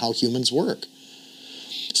world and how humans work.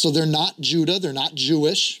 So they're not Judah, they're not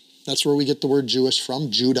Jewish. That's where we get the word Jewish from,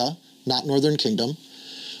 Judah, not Northern Kingdom.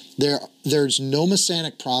 There's no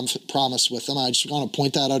messianic promise with them. I just want to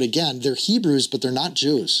point that out again. They're Hebrews, but they're not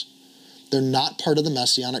Jews. They're not part of the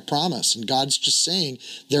messianic promise. And God's just saying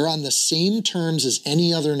they're on the same terms as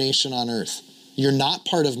any other nation on earth. You're not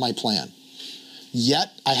part of my plan. Yet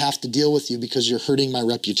I have to deal with you because you're hurting my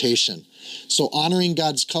reputation. So honoring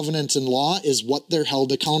God's covenant and law is what they're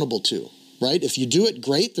held accountable to. right? If you do it,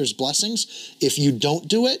 great, there's blessings. If you don't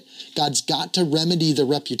do it, God's got to remedy the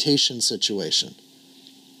reputation situation.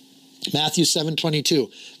 Matthew 7:22,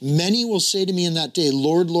 many will say to me in that day,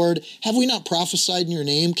 Lord, Lord, have we not prophesied in your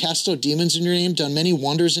name, cast out demons in your name, done many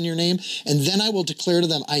wonders in your name? And then I will declare to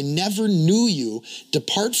them, I never knew you.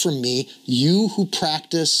 Depart from me, you who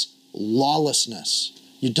practice lawlessness.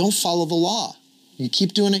 You don't follow the law. You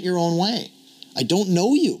keep doing it your own way. I don't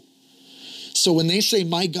know you. So when they say,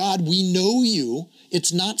 my God, we know you,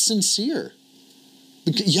 it's not sincere.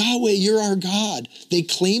 Yahweh, you're our God. They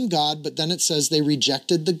claim God, but then it says they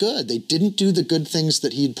rejected the good. They didn't do the good things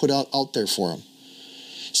that he'd put out there for them.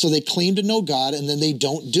 So they claim to know God, and then they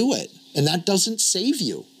don't do it. And that doesn't save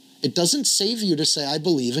you. It doesn't save you to say, I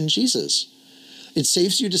believe in Jesus. It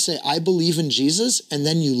saves you to say, I believe in Jesus, and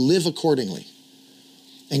then you live accordingly.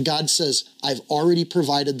 And God says, I've already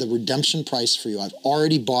provided the redemption price for you. I've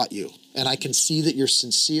already bought you. And I can see that you're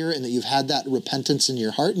sincere and that you've had that repentance in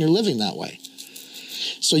your heart and you're living that way.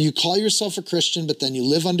 So you call yourself a Christian, but then you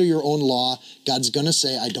live under your own law. God's going to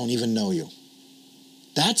say, I don't even know you.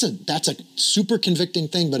 That's a super convicting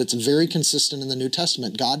thing, but it's very consistent in the New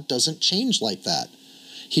Testament. God doesn't change like that.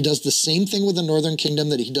 He does the same thing with the northern kingdom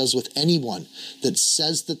that he does with anyone that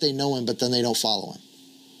says that they know him, but then they don't follow him.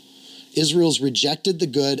 Israel's rejected the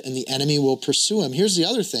good, and the enemy will pursue him. Here's the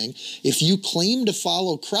other thing. If you claim to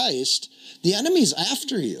follow Christ, the enemy's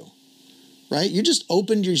after you. Right? You just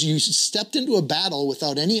you stepped into a battle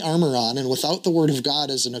without any armor on and without the word of God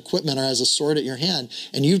as an equipment or as a sword at your hand.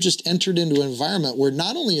 And you've just entered into an environment where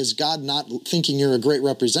not only is God not thinking you're a great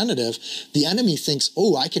representative, the enemy thinks,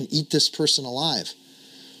 oh, I can eat this person alive.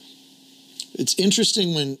 It's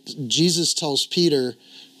interesting when Jesus tells Peter,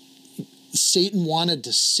 Satan wanted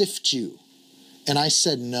to sift you, and I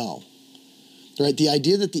said no. Right? The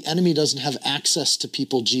idea that the enemy doesn't have access to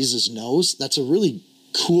people Jesus knows, that's a really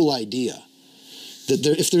cool idea. That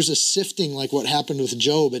if there's a sifting like what happened with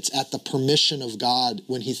Job, it's at the permission of God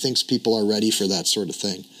when he thinks people are ready for that sort of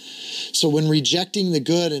thing. So when rejecting the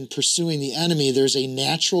good and pursuing the enemy, there's a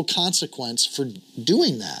natural consequence for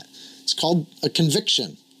doing that. It's called a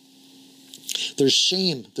conviction. There's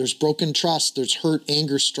shame, there's broken trust, there's hurt,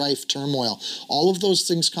 anger, strife, turmoil. All of those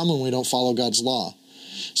things come when we don't follow God's law.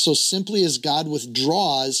 So simply as God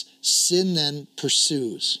withdraws, sin then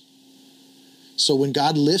pursues. So when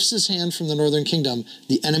God lifts his hand from the northern kingdom,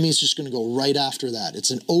 the enemy's just going to go right after that. It's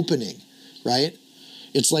an opening, right?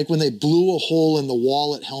 It's like when they blew a hole in the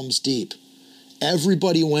wall at Helm's Deep.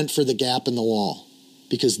 Everybody went for the gap in the wall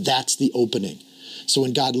because that's the opening. So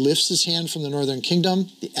when God lifts his hand from the northern kingdom,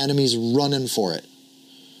 the enemy's running for it.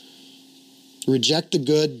 Reject the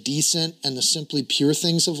good, decent, and the simply pure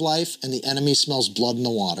things of life, and the enemy smells blood in the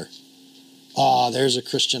water. Oh, there's a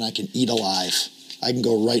Christian I can eat alive. I can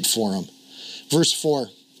go right for him. Verse 4,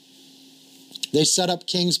 they set up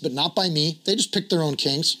kings, but not by me. They just picked their own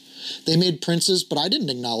kings. They made princes, but I didn't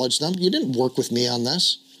acknowledge them. You didn't work with me on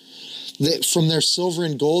this. From their silver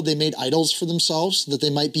and gold, they made idols for themselves that they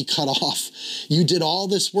might be cut off. You did all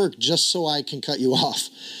this work just so I can cut you off.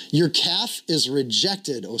 Your calf is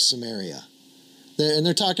rejected, O Samaria. And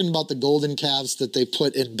they're talking about the golden calves that they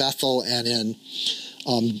put in Bethel and in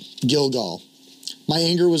Gilgal. My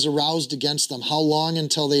anger was aroused against them. How long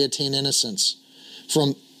until they attain innocence?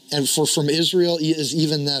 From Israel is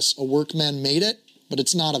even this, a workman made it, but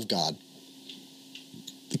it's not of God.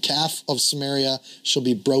 The calf of Samaria shall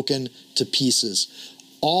be broken to pieces.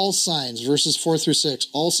 All signs, verses 4 through 6,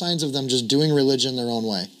 all signs of them just doing religion their own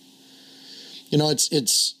way. You know, it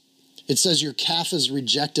says your calf is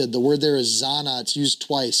rejected. The word there is zana. It's used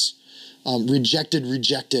twice. Rejected.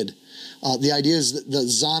 The idea is that the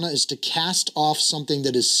zana is to cast off something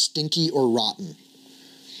that is stinky or rotten,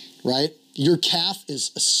 right? Your calf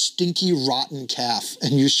is a stinky, rotten calf,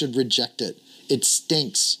 and you should reject it. It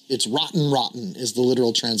stinks. It's rotten is the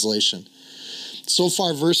literal translation. So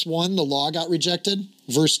far, verse 1, the law got rejected.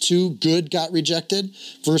 Verse 2, good got rejected.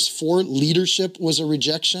 Verse 4, leadership was a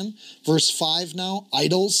rejection. Verse 5 now,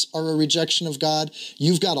 idols are a rejection of God.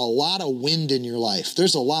 You've got a lot of wind in your life.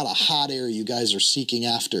 There's a lot of hot air you guys are seeking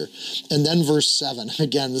after. And then verse 7,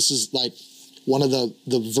 again, this is like one of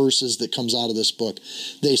the verses that comes out of this book.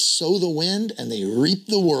 They sow the wind and they reap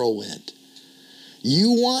the whirlwind.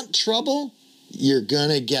 You want trouble? You're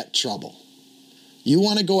gonna get trouble. You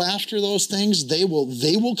want to go after those things, they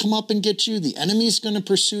will come up and get you. The enemy's going to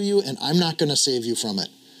pursue you, and I'm not going to save you from it.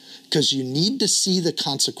 Because you need to see the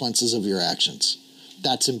consequences of your actions.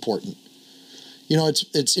 That's important. You know,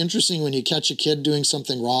 it's interesting when you catch a kid doing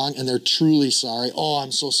something wrong and they're truly sorry. Oh,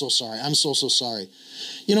 I'm so sorry. I'm so sorry.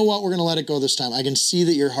 You know what? We're going to let it go this time. I can see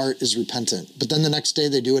that your heart is repentant. But then the next day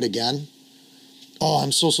they do it again. Oh,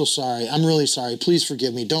 I'm so sorry. I'm really sorry. Please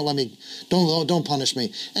forgive me. Don't punish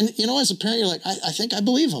me. And as a parent, you're like, I think I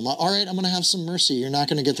believe him. All right, I'm going to have some mercy. You're not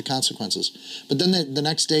going to get the consequences. But then the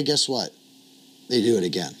next day, guess what? They do it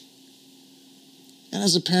again. And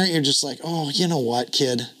as a parent, you're just like, oh, you know what,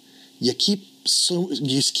 kid? You keep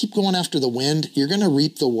going after the wind, you're going to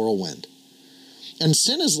reap the whirlwind. And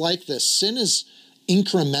sin is like this. Sin is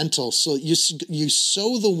incremental. So you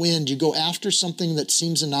sow the wind, you go after something that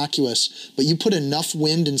seems innocuous, but you put enough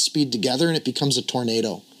wind and speed together and it becomes a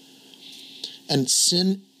tornado. And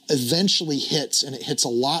sin eventually hits, and it hits a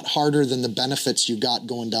lot harder than the benefits you got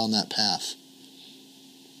going down that path.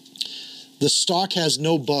 The stalk has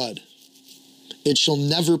no bud. It shall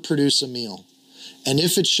never produce a meal. And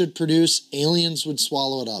if it should produce, aliens would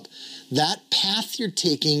swallow it up. That path you're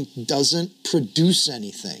taking doesn't produce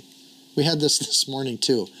anything. We had this morning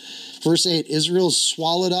too. Verse 8, Israel is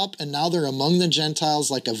swallowed up, and now they're among the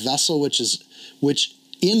Gentiles like a vessel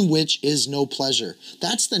in which is no pleasure.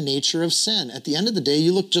 That's the nature of sin. At the end of the day,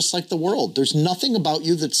 you look just like the world. There's nothing about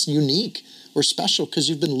you that's unique or special because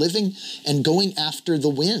you've been living and going after the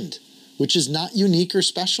wind, which is not unique or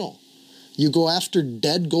special. You go after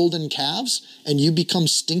dead golden calves, and you become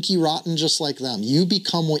stinky rotten just like them. You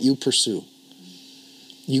become what you pursue.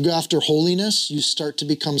 You go after holiness, you start to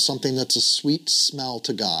become something that's a sweet smell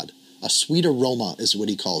to God. A sweet aroma is what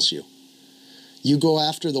he calls you. You go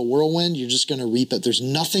after the whirlwind, you're just going to reap it. There's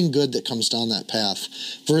nothing good that comes down that path.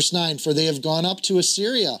 Verse 9, for they have gone up to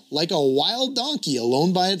Assyria like a wild donkey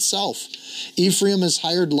alone by itself. Ephraim has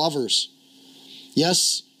hired lovers.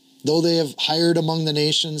 Yes, though they have hired among the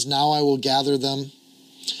nations, now I will gather them,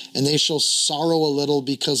 and they shall sorrow a little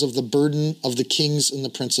because of the burden of the kings and the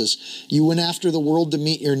princes. You went after the world to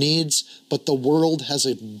meet your needs, but the world has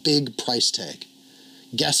a big price tag.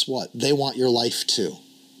 Guess what? They want your life too.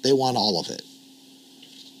 They want all of it.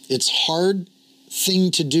 It's hard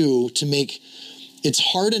thing to do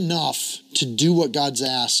it's hard enough to do what God's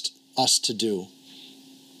asked us to do.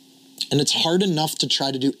 And it's hard enough to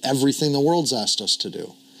try to do everything the world's asked us to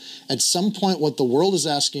do. At some point, what the world is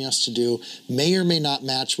asking us to do may or may not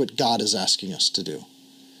match what God is asking us to do.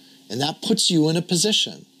 And that puts you in a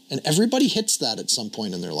position. And everybody hits that at some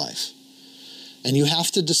point in their life. And you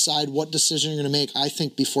have to decide what decision you're going to make, I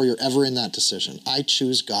think, before you're ever in that decision. I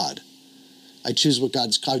choose God. I choose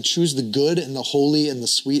I choose the good and the holy and the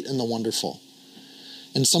sweet and the wonderful.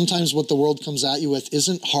 And sometimes what the world comes at you with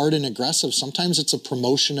isn't hard and aggressive. Sometimes it's a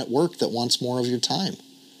promotion at work that wants more of your time.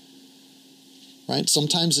 Right?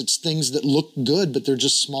 Sometimes it's things that look good, but they're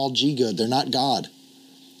just small g good. They're not God.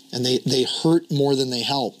 And they hurt more than they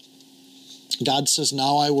help. God says,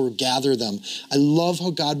 now I will gather them. I love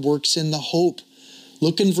how God works in the hope.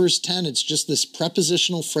 Look in verse 10. It's just this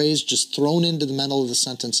prepositional phrase just thrown into the middle of the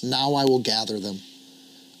sentence. Now I will gather them.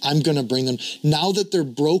 I'm going to bring them. Now that they're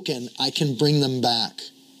broken, I can bring them back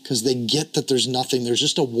because they get that there's nothing. There's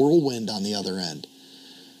just a whirlwind on the other end.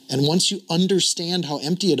 And once you understand how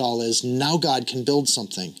empty it all is, now God can build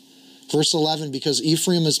something. Verse 11, because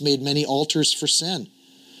Ephraim has made many altars for sin.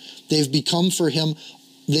 They have become for him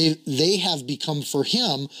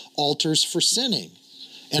altars for sinning.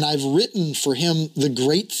 And I've written for him the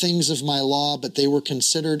great things of my law, but they were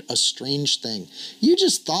considered a strange thing. You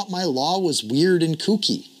just thought my law was weird and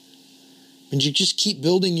kooky. And you just keep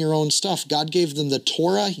building your own stuff. God gave them the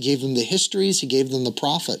Torah, he gave them the histories, he gave them the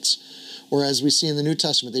prophets. Or as we see in the New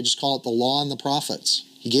Testament, they just call it the law and the prophets.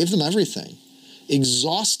 He gave them everything.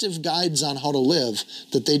 Exhaustive guides on how to live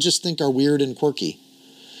that they just think are weird and quirky.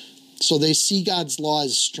 So they see God's law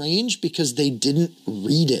as strange because they didn't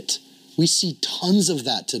read it. We see tons of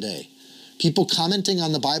that today. People commenting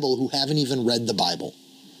on the Bible who haven't even read the Bible.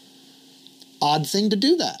 Odd thing to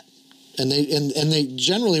do that. And they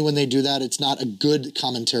generally, when they do that, it's not a good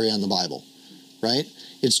commentary on the Bible, right?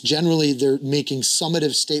 It's generally they're making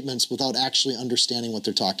summative statements without actually understanding what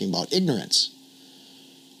they're talking about. Ignorance.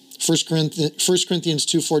 1 Corinthians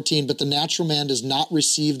 2:14, but the natural man does not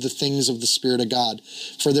receive the things of the Spirit of God,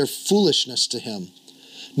 for their foolishness to him.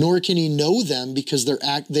 Nor can he know them because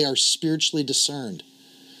they are spiritually discerned.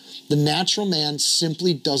 The natural man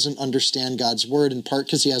simply doesn't understand God's word, in part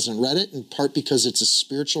because he hasn't read it, in part because it's a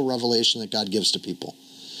spiritual revelation that God gives to people.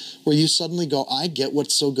 Where you suddenly go, I get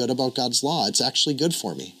what's so good about God's law. It's actually good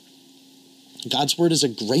for me. God's word is a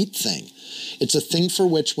great thing. It's a thing for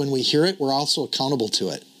which when we hear it, we're also accountable to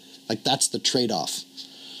it. Like that's the trade-off.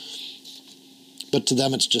 But to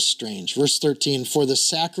them it's just strange. Verse 13, for the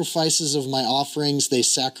sacrifices of my offerings, they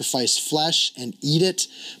sacrifice flesh and eat it,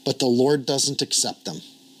 but the Lord doesn't accept them.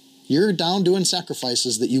 You're down doing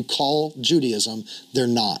sacrifices that you call Judaism. They're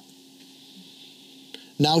not.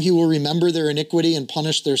 Now he will remember their iniquity and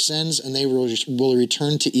punish their sins, and they will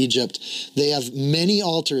return to Egypt. They have many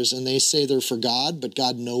altars, and they say they're for God, but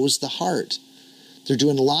God knows the heart. They're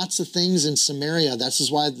doing lots of things in Samaria. This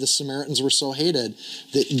is why the Samaritans were so hated,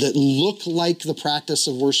 that look like the practice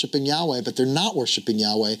of worshiping Yahweh, but they're not worshiping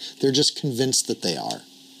Yahweh. They're just convinced that they are.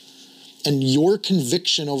 And your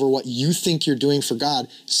conviction over what you think you're doing for God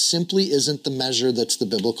simply isn't the measure that's the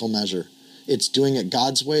biblical measure. It's doing it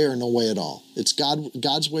God's way or no way at all. It's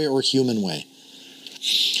God's way or human way.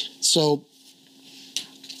 So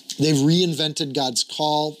they've reinvented God's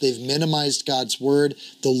call. They've minimized God's word.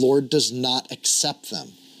 The Lord does not accept them.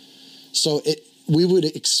 So we would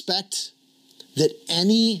expect that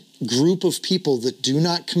any group of people that do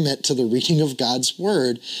not commit to the reading of God's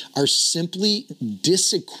word are simply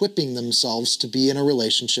disequipping themselves to be in a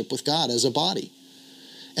relationship with God as a body.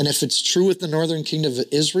 And if it's true with the northern kingdom of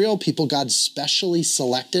Israel, people God specially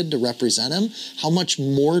selected to represent him, how much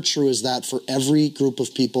more true is that for every group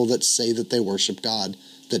of people that say that they worship God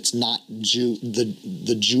that's not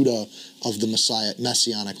the Judah of the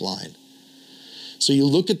Messianic line? So you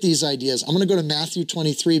look at these ideas. I'm going to go to Matthew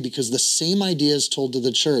 23 because the same idea is told to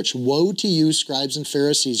the church. Woe to you, scribes and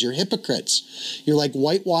Pharisees, you're hypocrites. You're like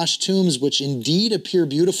whitewashed tombs, which indeed appear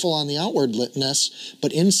beautiful on the outwardness,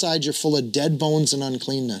 but inside you're full of dead bones and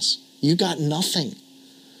uncleanness. You got nothing.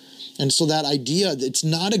 And so that idea, it's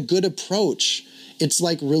not a good approach. It's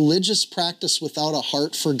like religious practice without a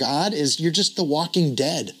heart for God you're just the walking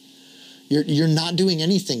dead. You're not doing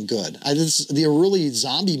anything good. The early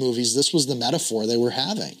zombie movies, this was the metaphor they were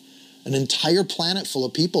having. An entire planet full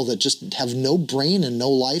of people that just have no brain and no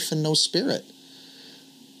life and no spirit.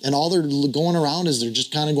 And all they're going around is they're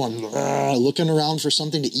just kind of going, looking around for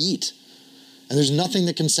something to eat. And there's nothing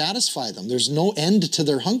that can satisfy them. There's no end to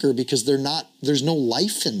their hunger because there's no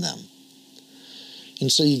life in them.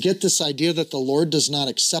 And so you get this idea that the Lord does not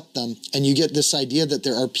accept them, and you get this idea that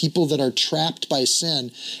there are people that are trapped by sin,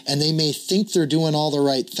 and they may think they're doing all the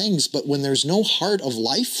right things, but when there's no heart of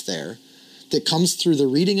life there that comes through the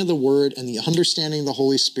reading of the Word and the understanding of the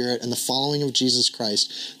Holy Spirit and the following of Jesus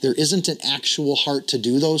Christ, there isn't an actual heart to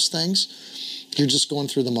do those things. You're just going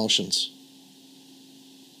through the motions.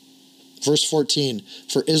 Verse 14,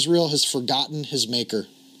 for Israel has forgotten his maker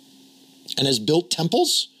and has built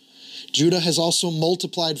temples. Judah has also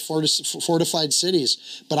multiplied fortified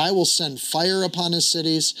cities, but I will send fire upon his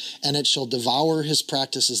cities, and it shall devour his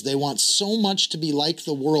practices. They want so much to be like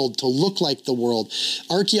the world, to look like the world.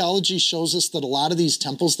 Archaeology shows us that a lot of these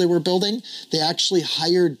temples they were building, they actually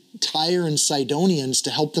hired Tyre and Sidonians to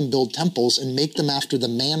help them build temples and make them after the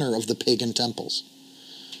manner of the pagan temples.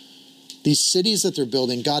 These cities that they're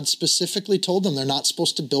building, God specifically told them they're not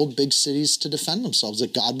supposed to build big cities to defend themselves,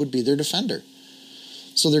 that God would be their defender.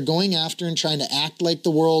 So they're going after and trying to act like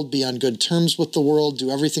the world, be on good terms with the world,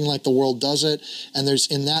 do everything like the world does it. And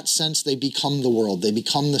in that sense, they become the world. They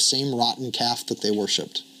become the same rotten calf that they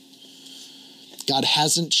worshipped. God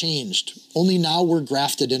hasn't changed. Only now we're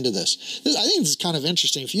grafted into this. I think this is kind of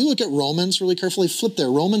interesting. If you look at Romans really carefully, flip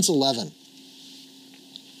there, Romans 11.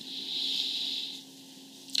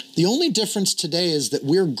 The only difference today is that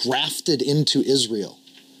we're grafted into Israel.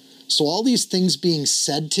 So all these things being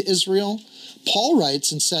said to Israel, Paul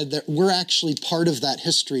writes and said that we're actually part of that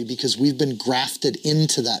history because we've been grafted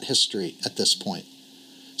into that history at this point.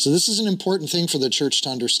 So this is an important thing for the church to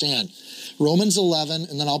understand. Romans 11,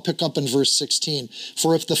 and then I'll pick up in verse 16.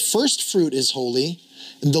 For if the first fruit is holy,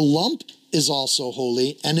 and the lump is also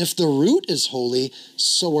holy, and if the root is holy,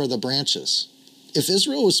 so are the branches. If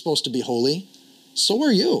Israel was supposed to be holy, so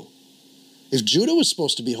are you. If Judah was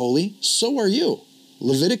supposed to be holy, so are you.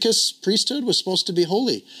 Leviticus priesthood was supposed to be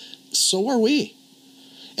holy. So are we.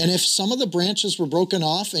 And if some of the branches were broken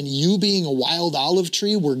off and you being a wild olive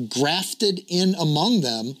tree were grafted in among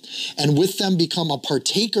them and with them become a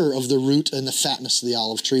partaker of the root and the fatness of the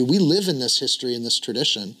olive tree, we live in this history, in this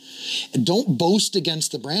tradition. And don't boast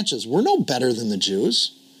against the branches. We're no better than the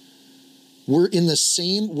Jews. We're at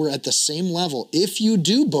the same level. If you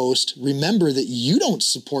do boast, remember that you don't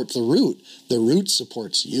support the root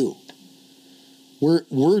supports you.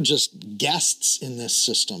 We're just guests in this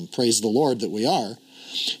system. Praise the Lord that we are.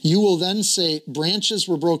 You will then say, branches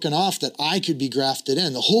were broken off that I could be grafted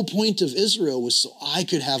in. The whole point of Israel was so I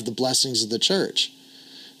could have the blessings of the church.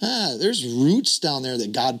 There's roots down there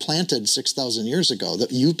that God planted 6,000 years ago,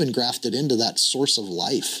 that you've been grafted into that source of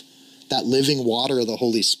life, that living water of the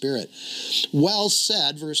Holy Spirit. Well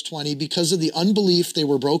said, verse 20, because of the unbelief they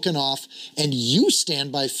were broken off, and you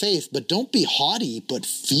stand by faith, but don't be haughty, but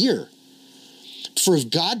fear. For if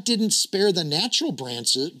God didn't spare the natural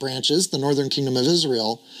branches, the northern kingdom of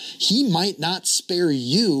Israel, he might not spare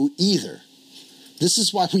you either. This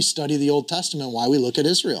is why we study the Old Testament, why we look at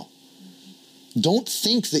Israel. Don't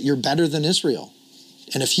think that you're better than Israel.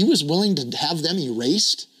 And if he was willing to have them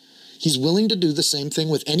erased, he's willing to do the same thing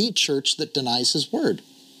with any church that denies his word.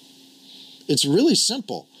 It's really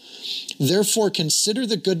simple. Therefore, consider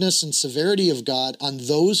the goodness and severity of God on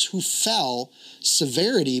those who fell,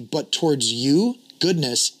 severity, but towards you,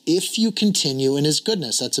 goodness, if you continue in his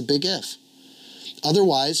goodness. That's a big if.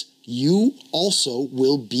 Otherwise, you also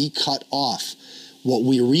will be cut off. What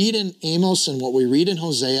we read in Amos and what we read in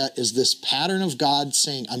Hosea is this pattern of God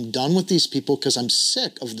saying, I'm done with these people because I'm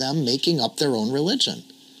sick of them making up their own religion.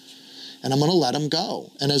 And I'm going to let them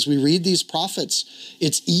go. And as we read these prophets,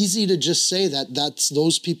 it's easy to just say that that's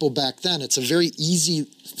those people back then. It's a very easy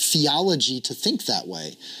theology to think that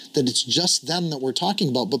way, that it's just them that we're talking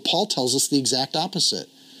about. But Paul tells us the exact opposite.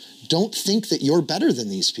 Don't think that you're better than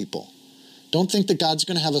these people. Don't think that God's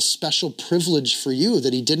going to have a special privilege for you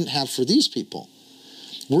that he didn't have for these people.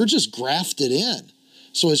 We're just grafted in.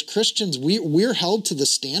 So as Christians, we're held to the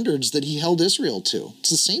standards that he held Israel to.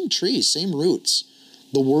 It's the same trees, same roots.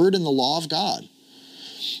 The word and the law of God.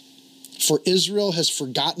 For Israel has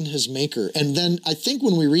forgotten his maker. And then I think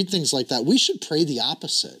when we read things like that, we should pray the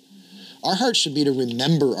opposite. Our heart should be to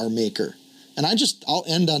remember our maker. And I'll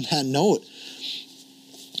end on that note.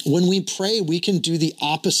 When we pray, we can do the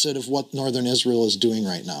opposite of what Northern Israel is doing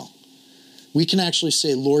right now. We can actually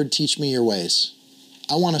say, Lord, teach me your ways.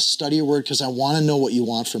 I want to study your word because I want to know what you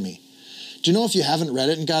want from me. Do you know if you haven't read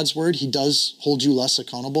it in God's word, he does hold you less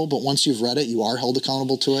accountable, but once you've read it, you are held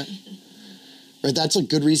accountable to it? Right? That's a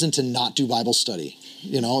good reason to not do Bible study,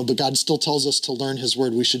 but God still tells us to learn his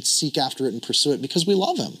word. We should seek after it and pursue it because we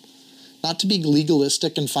love him. Not to be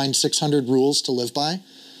legalistic and find 600 rules to live by,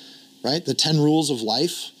 right? The 10 rules of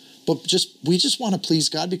life. But we just want to please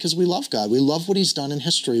God because we love God. We love what he's done in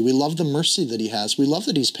history. We love the mercy that he has. We love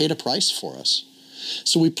that he's paid a price for us.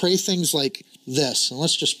 So we pray things like this, and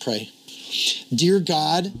let's just pray. Dear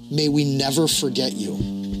God, may we never forget you.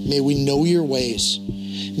 May we know your ways.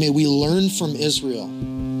 May we learn from Israel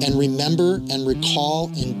and remember and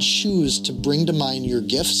recall and choose to bring to mind your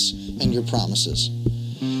gifts and your promises.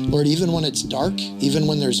 Lord, even when it's dark, even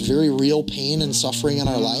when there's very real pain and suffering in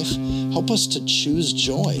our life, help us to choose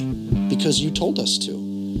joy because you told us to.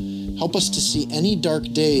 Help us to see any dark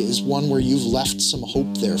day as one where you've left some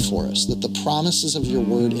hope there for us, that the promises of your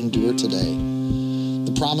word endure today.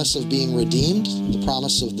 The promise of being redeemed, the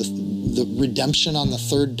promise of the redemption on the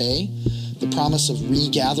third day, the promise of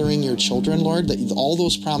regathering your children, Lord, that all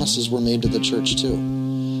those promises were made to the church too.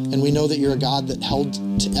 And we know that you're a God that held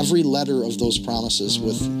to every letter of those promises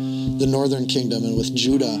with the northern kingdom and with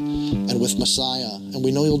Judah and with Messiah. And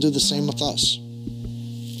we know you'll do the same with us.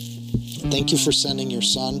 Thank you for sending your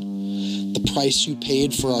son, the price you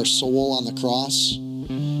paid for our soul on the cross.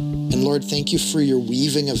 And Lord, thank you for your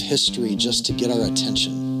weaving of history just to get our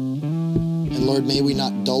attention. And Lord, may we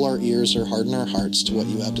not dull our ears or harden our hearts to what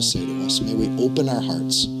you have to say to us. May we open our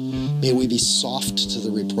hearts. May we be soft to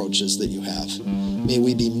the reproaches that you have. May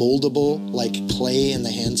we be moldable like clay in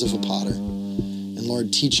the hands of a potter. And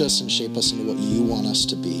Lord, teach us and shape us into what you want us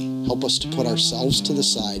to be. Help us to put ourselves to the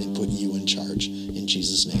side and put you in charge. In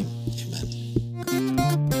Jesus' name, amen.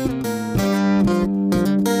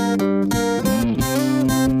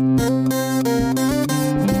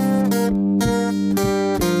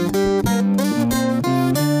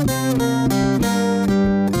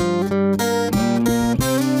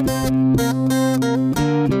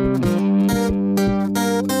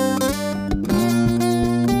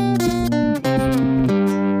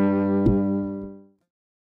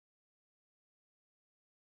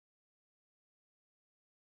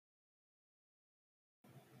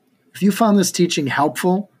 If you found this teaching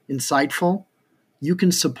helpful, insightful, you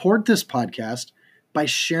can support this podcast by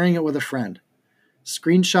sharing it with a friend.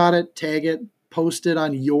 Screenshot it, tag it, post it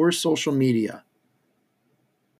on your social media.